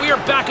dropped and we are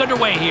back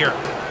underway here.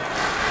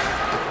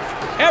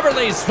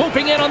 Everly's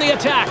swooping in on the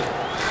attack.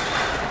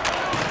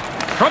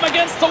 From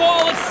against the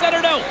wall, it's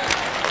centered out.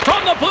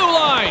 From the blue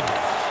line.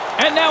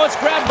 And now it's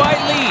grabbed by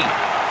Lee.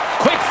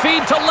 Quick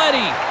feed to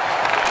Leddy.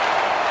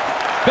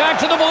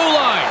 Back to the blue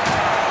line.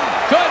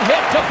 Good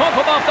hit to bump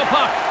him off the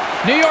puck.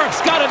 New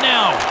York's got it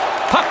now.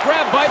 Puck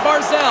grabbed by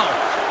Barzal.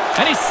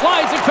 And he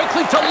slides it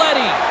quickly to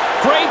Leddy.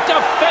 Great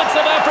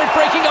defensive effort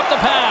breaking up the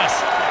pass.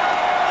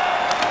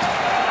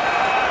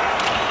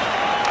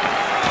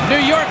 New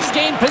York's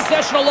gained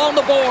possession along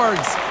the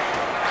boards.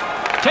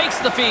 Takes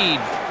the feed.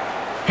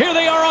 Here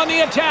they are on the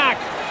attack.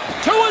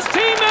 To his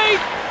teammate.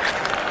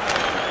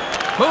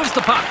 Moves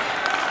the puck.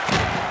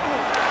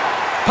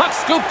 Puck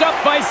scooped up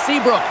by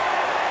Seabrook.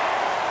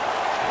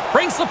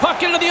 Brings the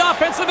puck into the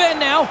offensive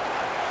end now.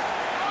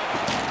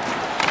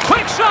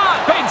 Quick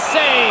shot. Big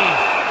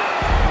save.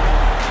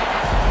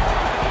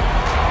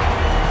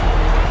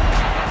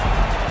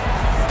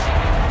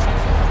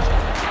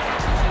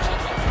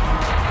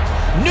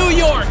 New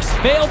York's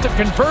failed to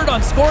convert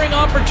on scoring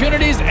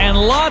opportunities, and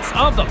lots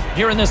of them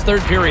here in this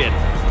third period.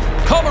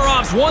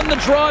 Komarov's won the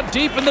draw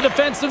deep in the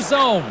defensive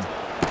zone.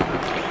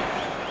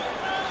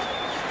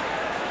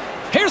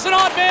 Here's an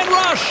odd man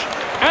rush,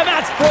 and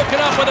that's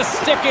broken up with a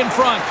stick in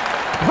front.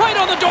 Right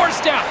on the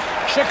doorstep.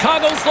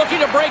 Chicago's looking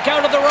to break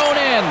out of their own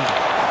end.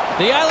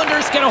 The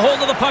Islanders get a hold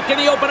of the puck in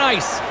the open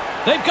ice.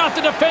 They've got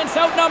the defense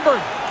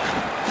outnumbered.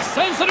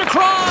 Sends it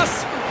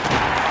across.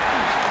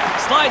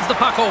 Slides the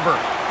puck over.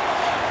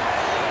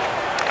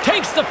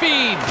 Takes the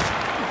feed.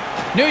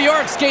 New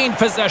York's gained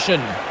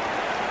possession.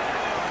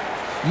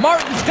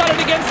 Martin's got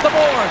it against the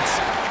boards.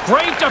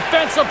 Great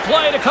defensive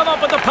play to come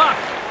up with the puck.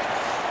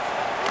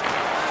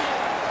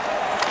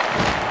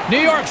 New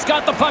York's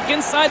got the puck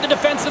inside the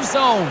defensive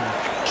zone.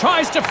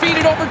 Tries to feed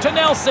it over to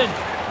Nelson.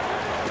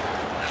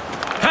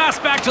 Pass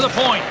back to the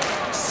point.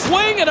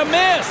 Swing and a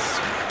miss.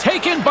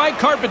 Taken by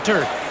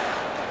Carpenter.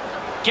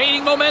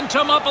 Gaining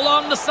momentum up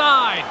along the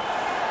side.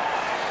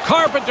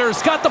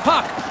 Carpenter's got the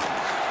puck.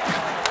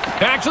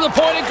 Back to the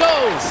point it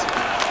goes.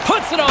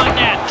 Puts it on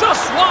net.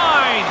 Just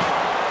wide.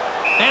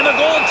 And the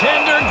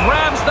goaltender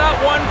grabs that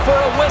one for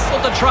a whistle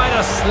to try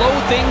to slow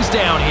things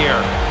down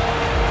here.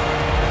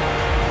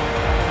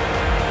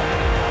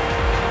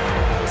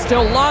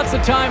 Still lots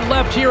of time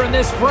left here in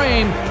this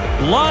frame.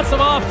 Lots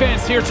of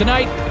offense here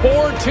tonight.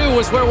 4-2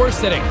 is where we're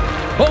sitting.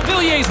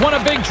 Beauvillier's won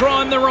a big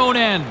draw in their own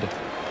end.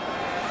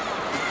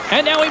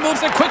 And now he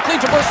moves it quickly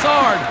to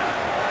Brassard.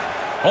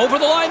 Over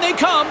the line they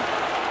come.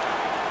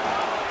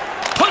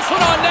 Puts one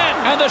on net,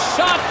 and the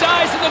shot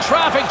dies in the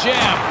traffic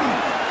jam.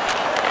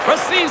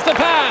 Receives the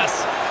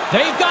pass.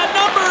 They've got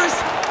numbers.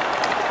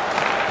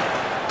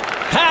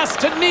 Pass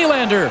to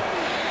Nylander.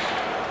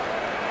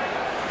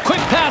 Quick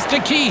pass to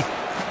Keith.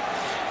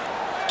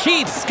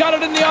 Keith's got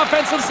it in the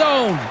offensive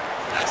zone.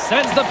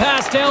 Sends the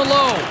pass down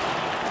low.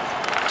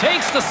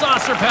 Takes the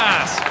saucer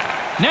pass.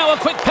 Now a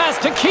quick pass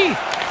to Keith.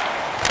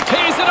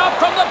 Tees it up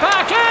from the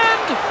back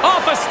end.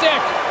 Off a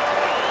stick.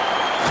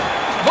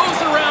 Moves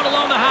it around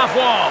along the half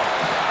wall.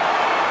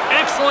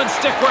 Excellent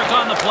stick work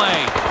on the play.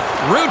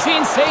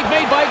 Routine save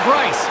made by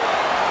Grice.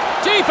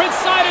 Deep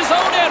inside his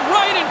own end,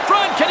 right in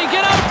front. Can he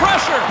get out of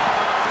pressure?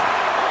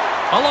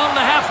 Along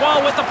the half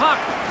wall with the puck.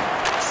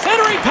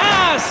 Centering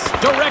pass!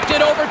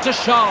 Directed over to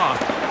Shaw.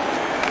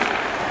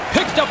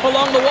 Picked up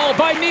along the wall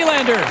by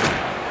Nylander.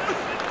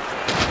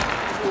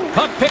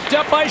 Puck picked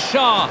up by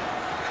Shaw.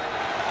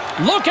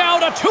 Look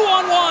out, a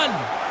 2-on-1.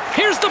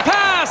 Here's the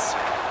pass.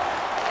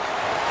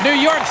 New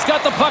York's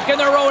got the puck in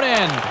their own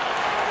end.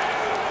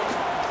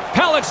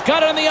 Pellick's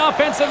got it on the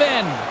offensive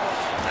end.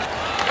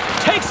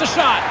 Takes a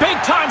shot. Big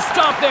time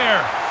stop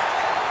there.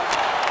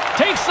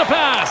 Takes the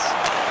pass.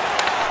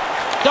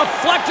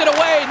 Deflected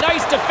away.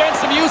 Nice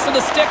defensive use of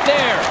the stick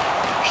there.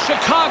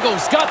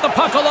 Chicago's got the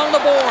puck along the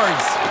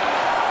boards.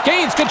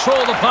 Gains control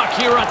of the puck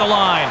here at the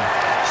line.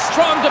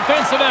 Strong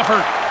defensive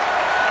effort.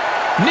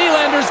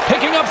 Nylander's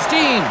picking up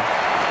steam.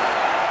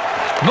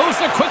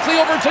 Moves it quickly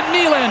over to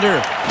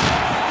Nylander.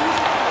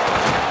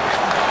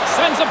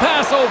 Sends a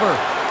pass over.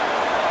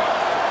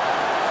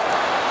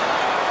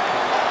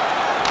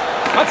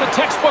 That's a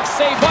textbook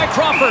save by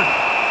Crawford.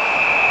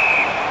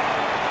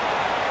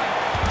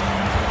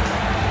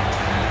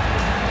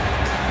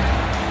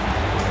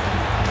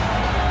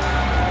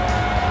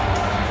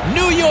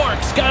 New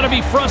York's got to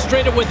be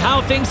frustrated with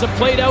how things have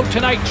played out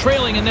tonight,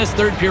 trailing in this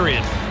third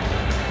period.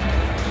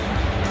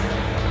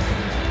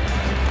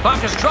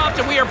 Puck is dropped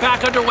and we are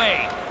back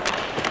underway.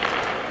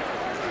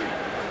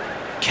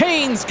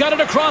 Kane's got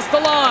it across the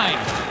line.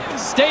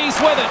 Stays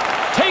with it.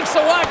 Takes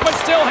a whack but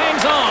still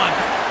hangs on.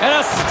 And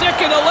a stick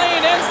in the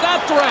lane ends that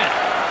threat.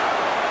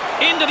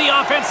 Into the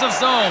offensive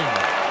zone.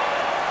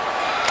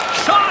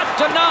 Shot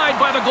denied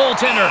by the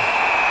goaltender.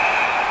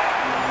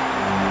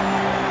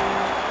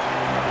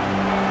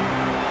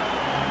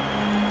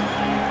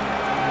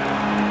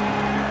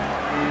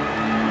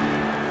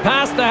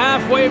 Past the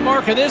halfway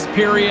mark of this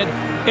period,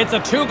 it's a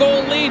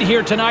 2-goal lead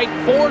here tonight.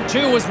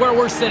 4-2 is where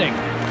we're sitting.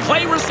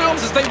 Play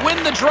resumes as they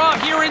win the draw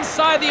here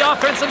inside the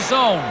offensive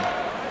zone.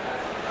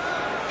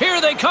 Here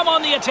they come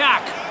on the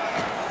attack.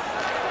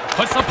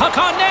 Puts the puck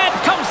on net,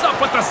 comes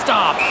up with the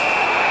stop.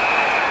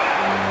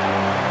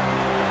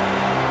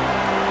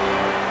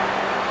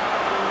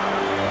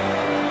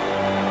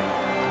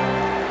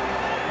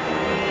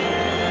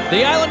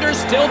 The Islanders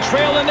still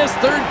trail in this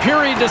third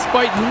period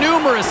despite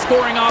numerous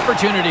scoring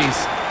opportunities.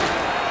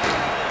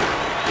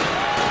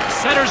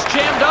 Center's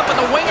jammed up and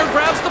the winger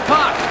grabs the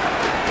puck.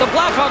 The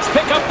Blackhawks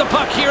pick up the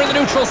puck here in the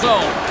neutral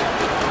zone.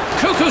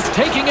 Cuckoo's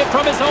taking it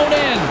from his own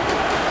end.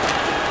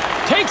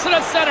 Takes it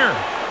at center.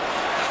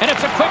 And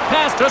it's a quick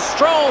pass to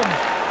Strome.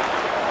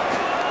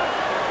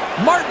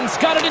 Martin's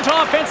got it into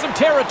offensive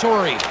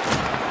territory.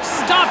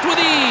 Stopped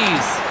with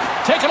ease.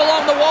 Taken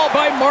along the wall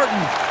by Martin.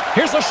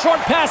 Here's a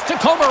short pass to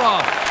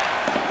Komarov.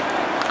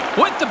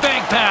 With the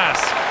bank pass.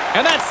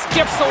 And that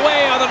skips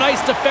away on a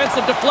nice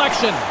defensive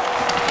deflection.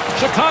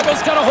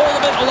 Chicago's got a hold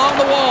of it along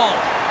the wall.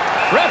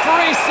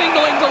 Referee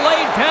signaling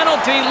delayed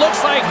penalty.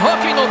 Looks like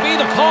hooking will be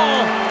the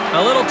call.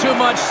 A little too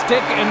much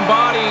stick and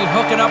body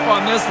hooking up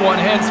on this one,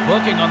 hence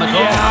hooking on the goal.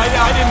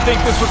 Yeah, I didn't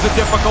think this was a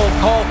difficult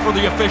call for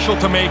the official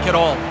to make at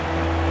all.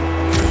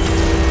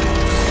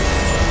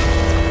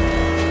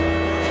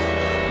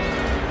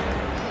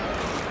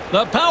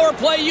 The power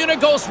play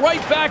unit goes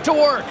right back to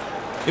work.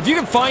 If you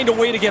can find a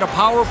way to get a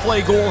power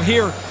play goal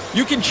here,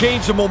 you can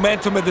change the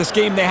momentum of this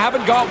game. They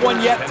haven't got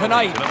one yet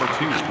tonight,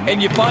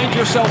 and you find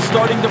yourself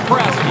starting to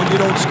press when you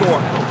don't score.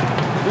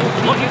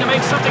 Looking to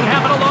make something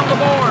happen along the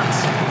boards.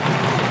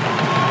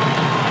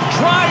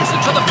 Drives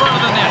it to the front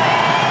of the net.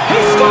 He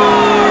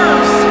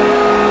scores!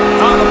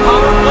 The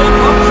power play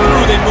comes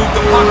through. They move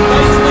the puck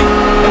nicely,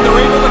 and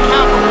they're able to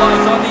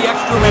capitalize on the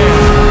extra man.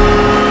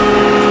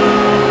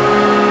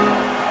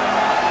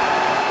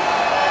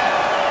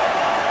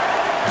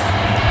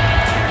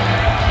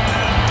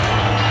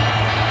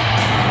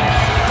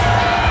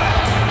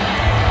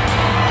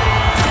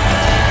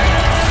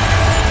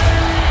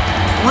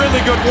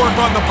 Really good work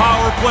on the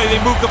power play.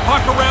 They move the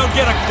puck around,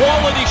 get a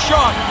quality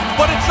shot,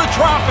 but it's the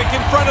traffic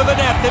in front of the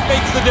net that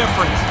makes the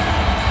difference.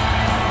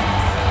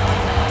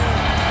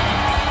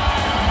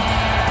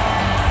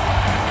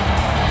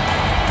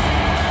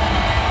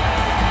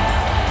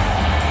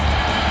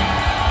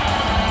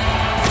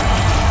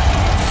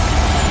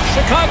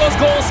 Chicago's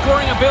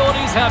goal-scoring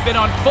abilities have been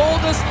on full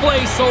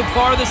display so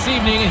far this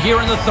evening and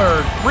here in the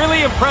third.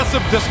 Really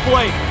impressive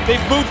display.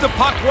 They've moved the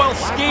puck well,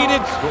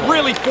 skated,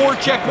 really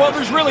forechecked. Well,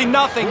 there's really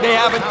nothing they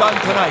haven't done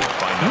tonight.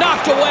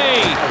 Knocked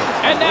away,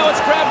 and now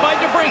it's grabbed by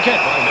DeBrincat,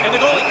 and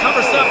the goalie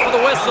covers up for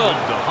the whistle.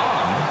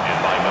 And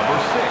by number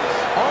 6,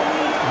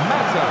 Ollie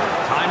Mata.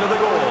 Time of the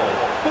goal,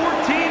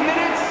 14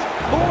 minutes,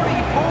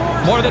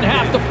 44 More than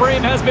half the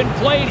frame has been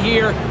played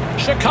here.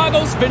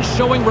 Chicago's been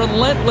showing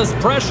relentless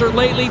pressure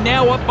lately,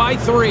 now up by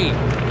 3.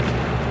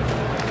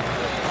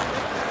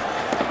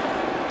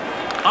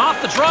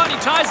 Off the draw, and he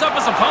ties up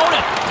his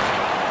opponent.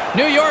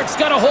 New York's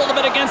got a hold of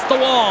it against the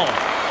wall.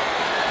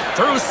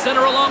 Through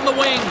center along the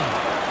wing.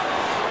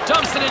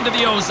 Dumps it into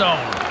the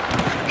O-zone.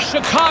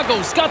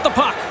 Chicago's got the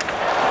puck.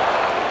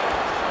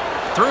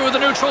 Through the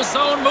neutral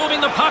zone, moving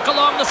the puck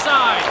along the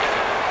side.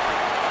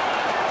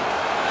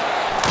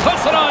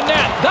 Puts it on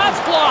net.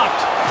 That's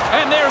blocked.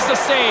 And there's the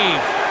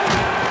save.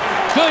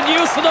 Good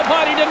use of the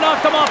body to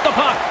knock them off the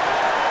puck.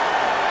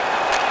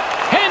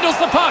 Handles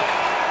the puck.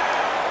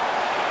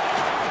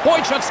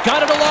 Boychuk's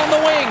got it along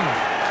the wing.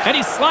 And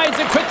he slides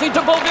it quickly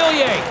to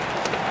Beauvillier.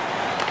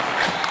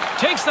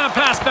 Takes that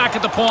pass back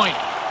at the point.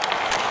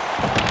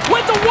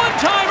 With the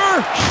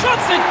one-timer.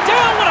 Shuts it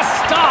down. What a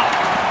stop.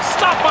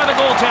 Stopped by the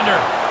goaltender.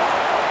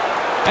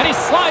 And he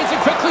slides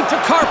it quickly to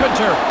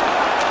Carpenter.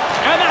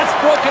 And that's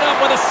broken up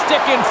with a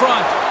stick in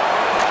front.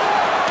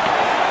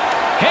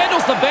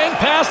 Handles the bank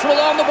pass from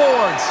along the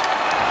boards.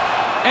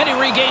 And he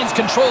regains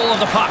control of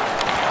the puck.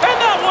 And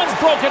that one's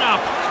broken up.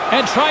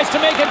 And tries to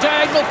make a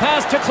diagonal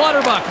pass to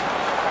Clutterbuck.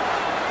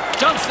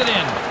 Dumps it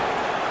in.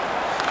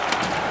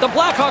 The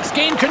Blackhawks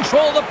gain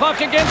control of the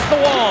puck against the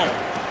wall.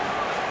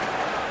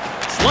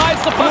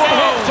 Slides the puck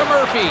ahead to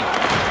Murphy.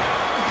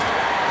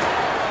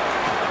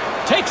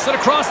 Takes it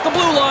across the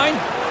blue line.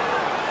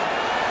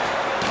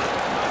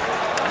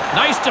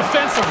 Nice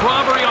defensive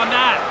robbery on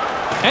that.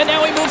 And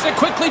now he moves it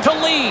quickly to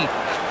Lee.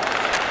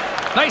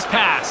 Nice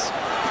pass.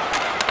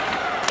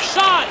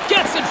 Shot.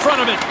 Gets in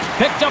front of it.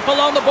 Picked up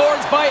along the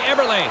boards by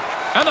Eberle.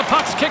 And the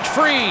puck's kicked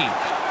free.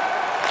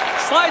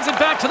 Slides it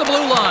back to the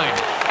blue line.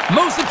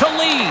 Moves it to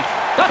Lee.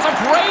 That's a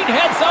great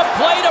heads-up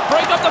play to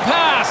break up the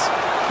pass.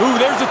 Ooh,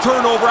 there's a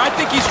turnover. I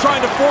think he's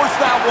trying to force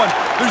that one.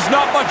 There's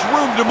not much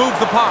room to move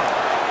the puck.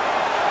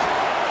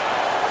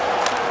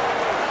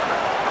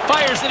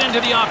 Fires it into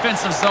the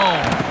offensive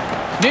zone.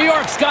 New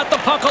York's got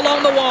the puck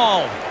along the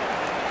wall.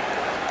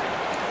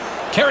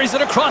 Carries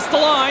it across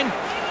the line.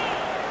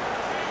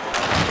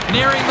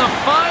 Nearing the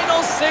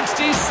final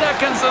 60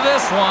 seconds of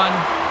this one.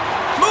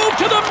 Move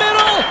to the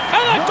middle,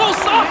 and that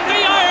goes off the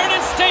iron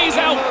and stays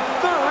out.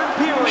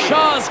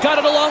 Shaw's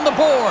got it along the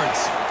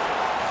boards.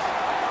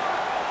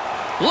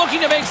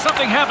 Looking to make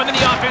something happen in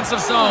the offensive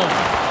zone.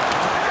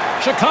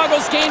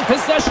 Chicago's gained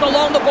possession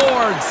along the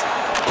boards.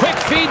 Quick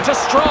feed to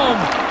Strome.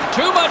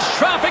 Too much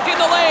traffic in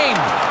the lane.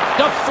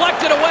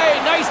 Deflected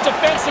away. Nice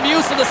defensive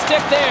use of the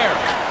stick there.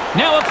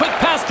 Now a quick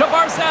pass to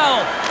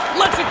Barzal.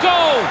 Lets it go.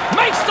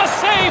 Makes the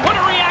save. What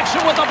a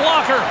reaction with the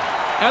blocker.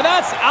 And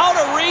that's out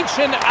of reach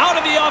and out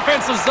of the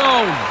offensive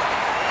zone.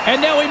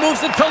 And now he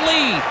moves it to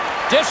Lee.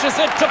 Dishes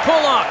it to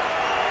Pulock.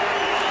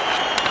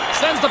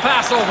 Sends the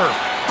pass over.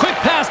 Quick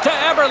pass to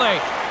Eberle.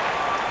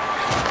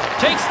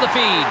 Takes the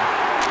feed.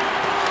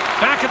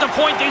 Back at the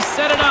point, they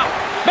set it up.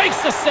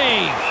 Makes the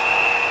save.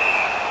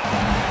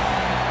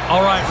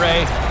 All right,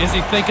 Ray. Is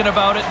he thinking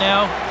about it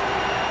now?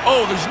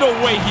 Oh, there's no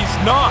way he's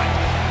not.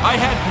 I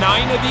had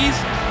 9 of these,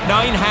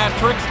 9 hat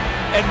tricks,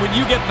 and when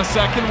you get the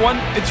second one,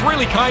 it's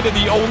really kind of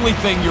the only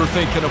thing you're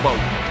thinking about.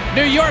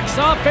 New York's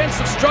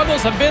offensive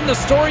struggles have been the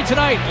story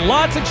tonight.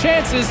 Lots of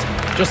chances,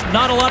 just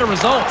not a lot of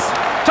results.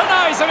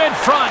 Denies him in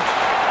front.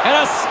 And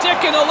a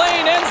stick in the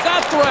lane ends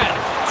that threat.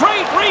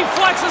 Great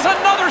reflexes,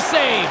 another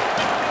save.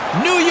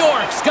 New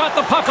York's got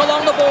the puck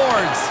along the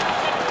boards.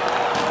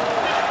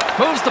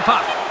 Moves the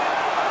puck.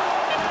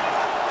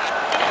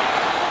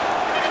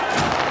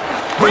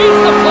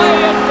 Reads the play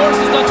and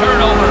forces the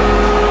turnover.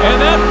 And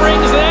that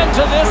brings an end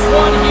to this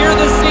one here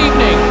this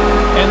evening.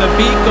 And And the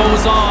beat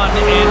goes on,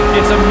 and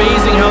it's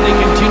amazing how they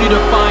continue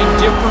to find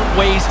different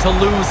ways to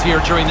lose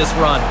here during this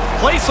run.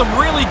 Play some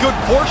really good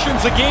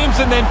portions of games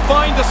and then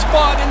find a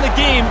spot in the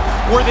game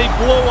where they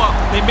blow up.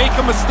 They make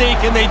a mistake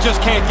and they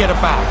just can't get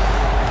it back.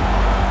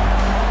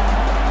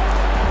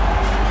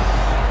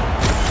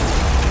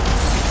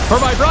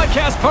 For my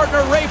broadcast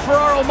partner, Ray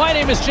Ferraro, my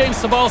name is James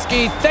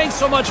Cybulski. Thanks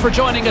so much for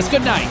joining us.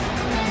 Good night.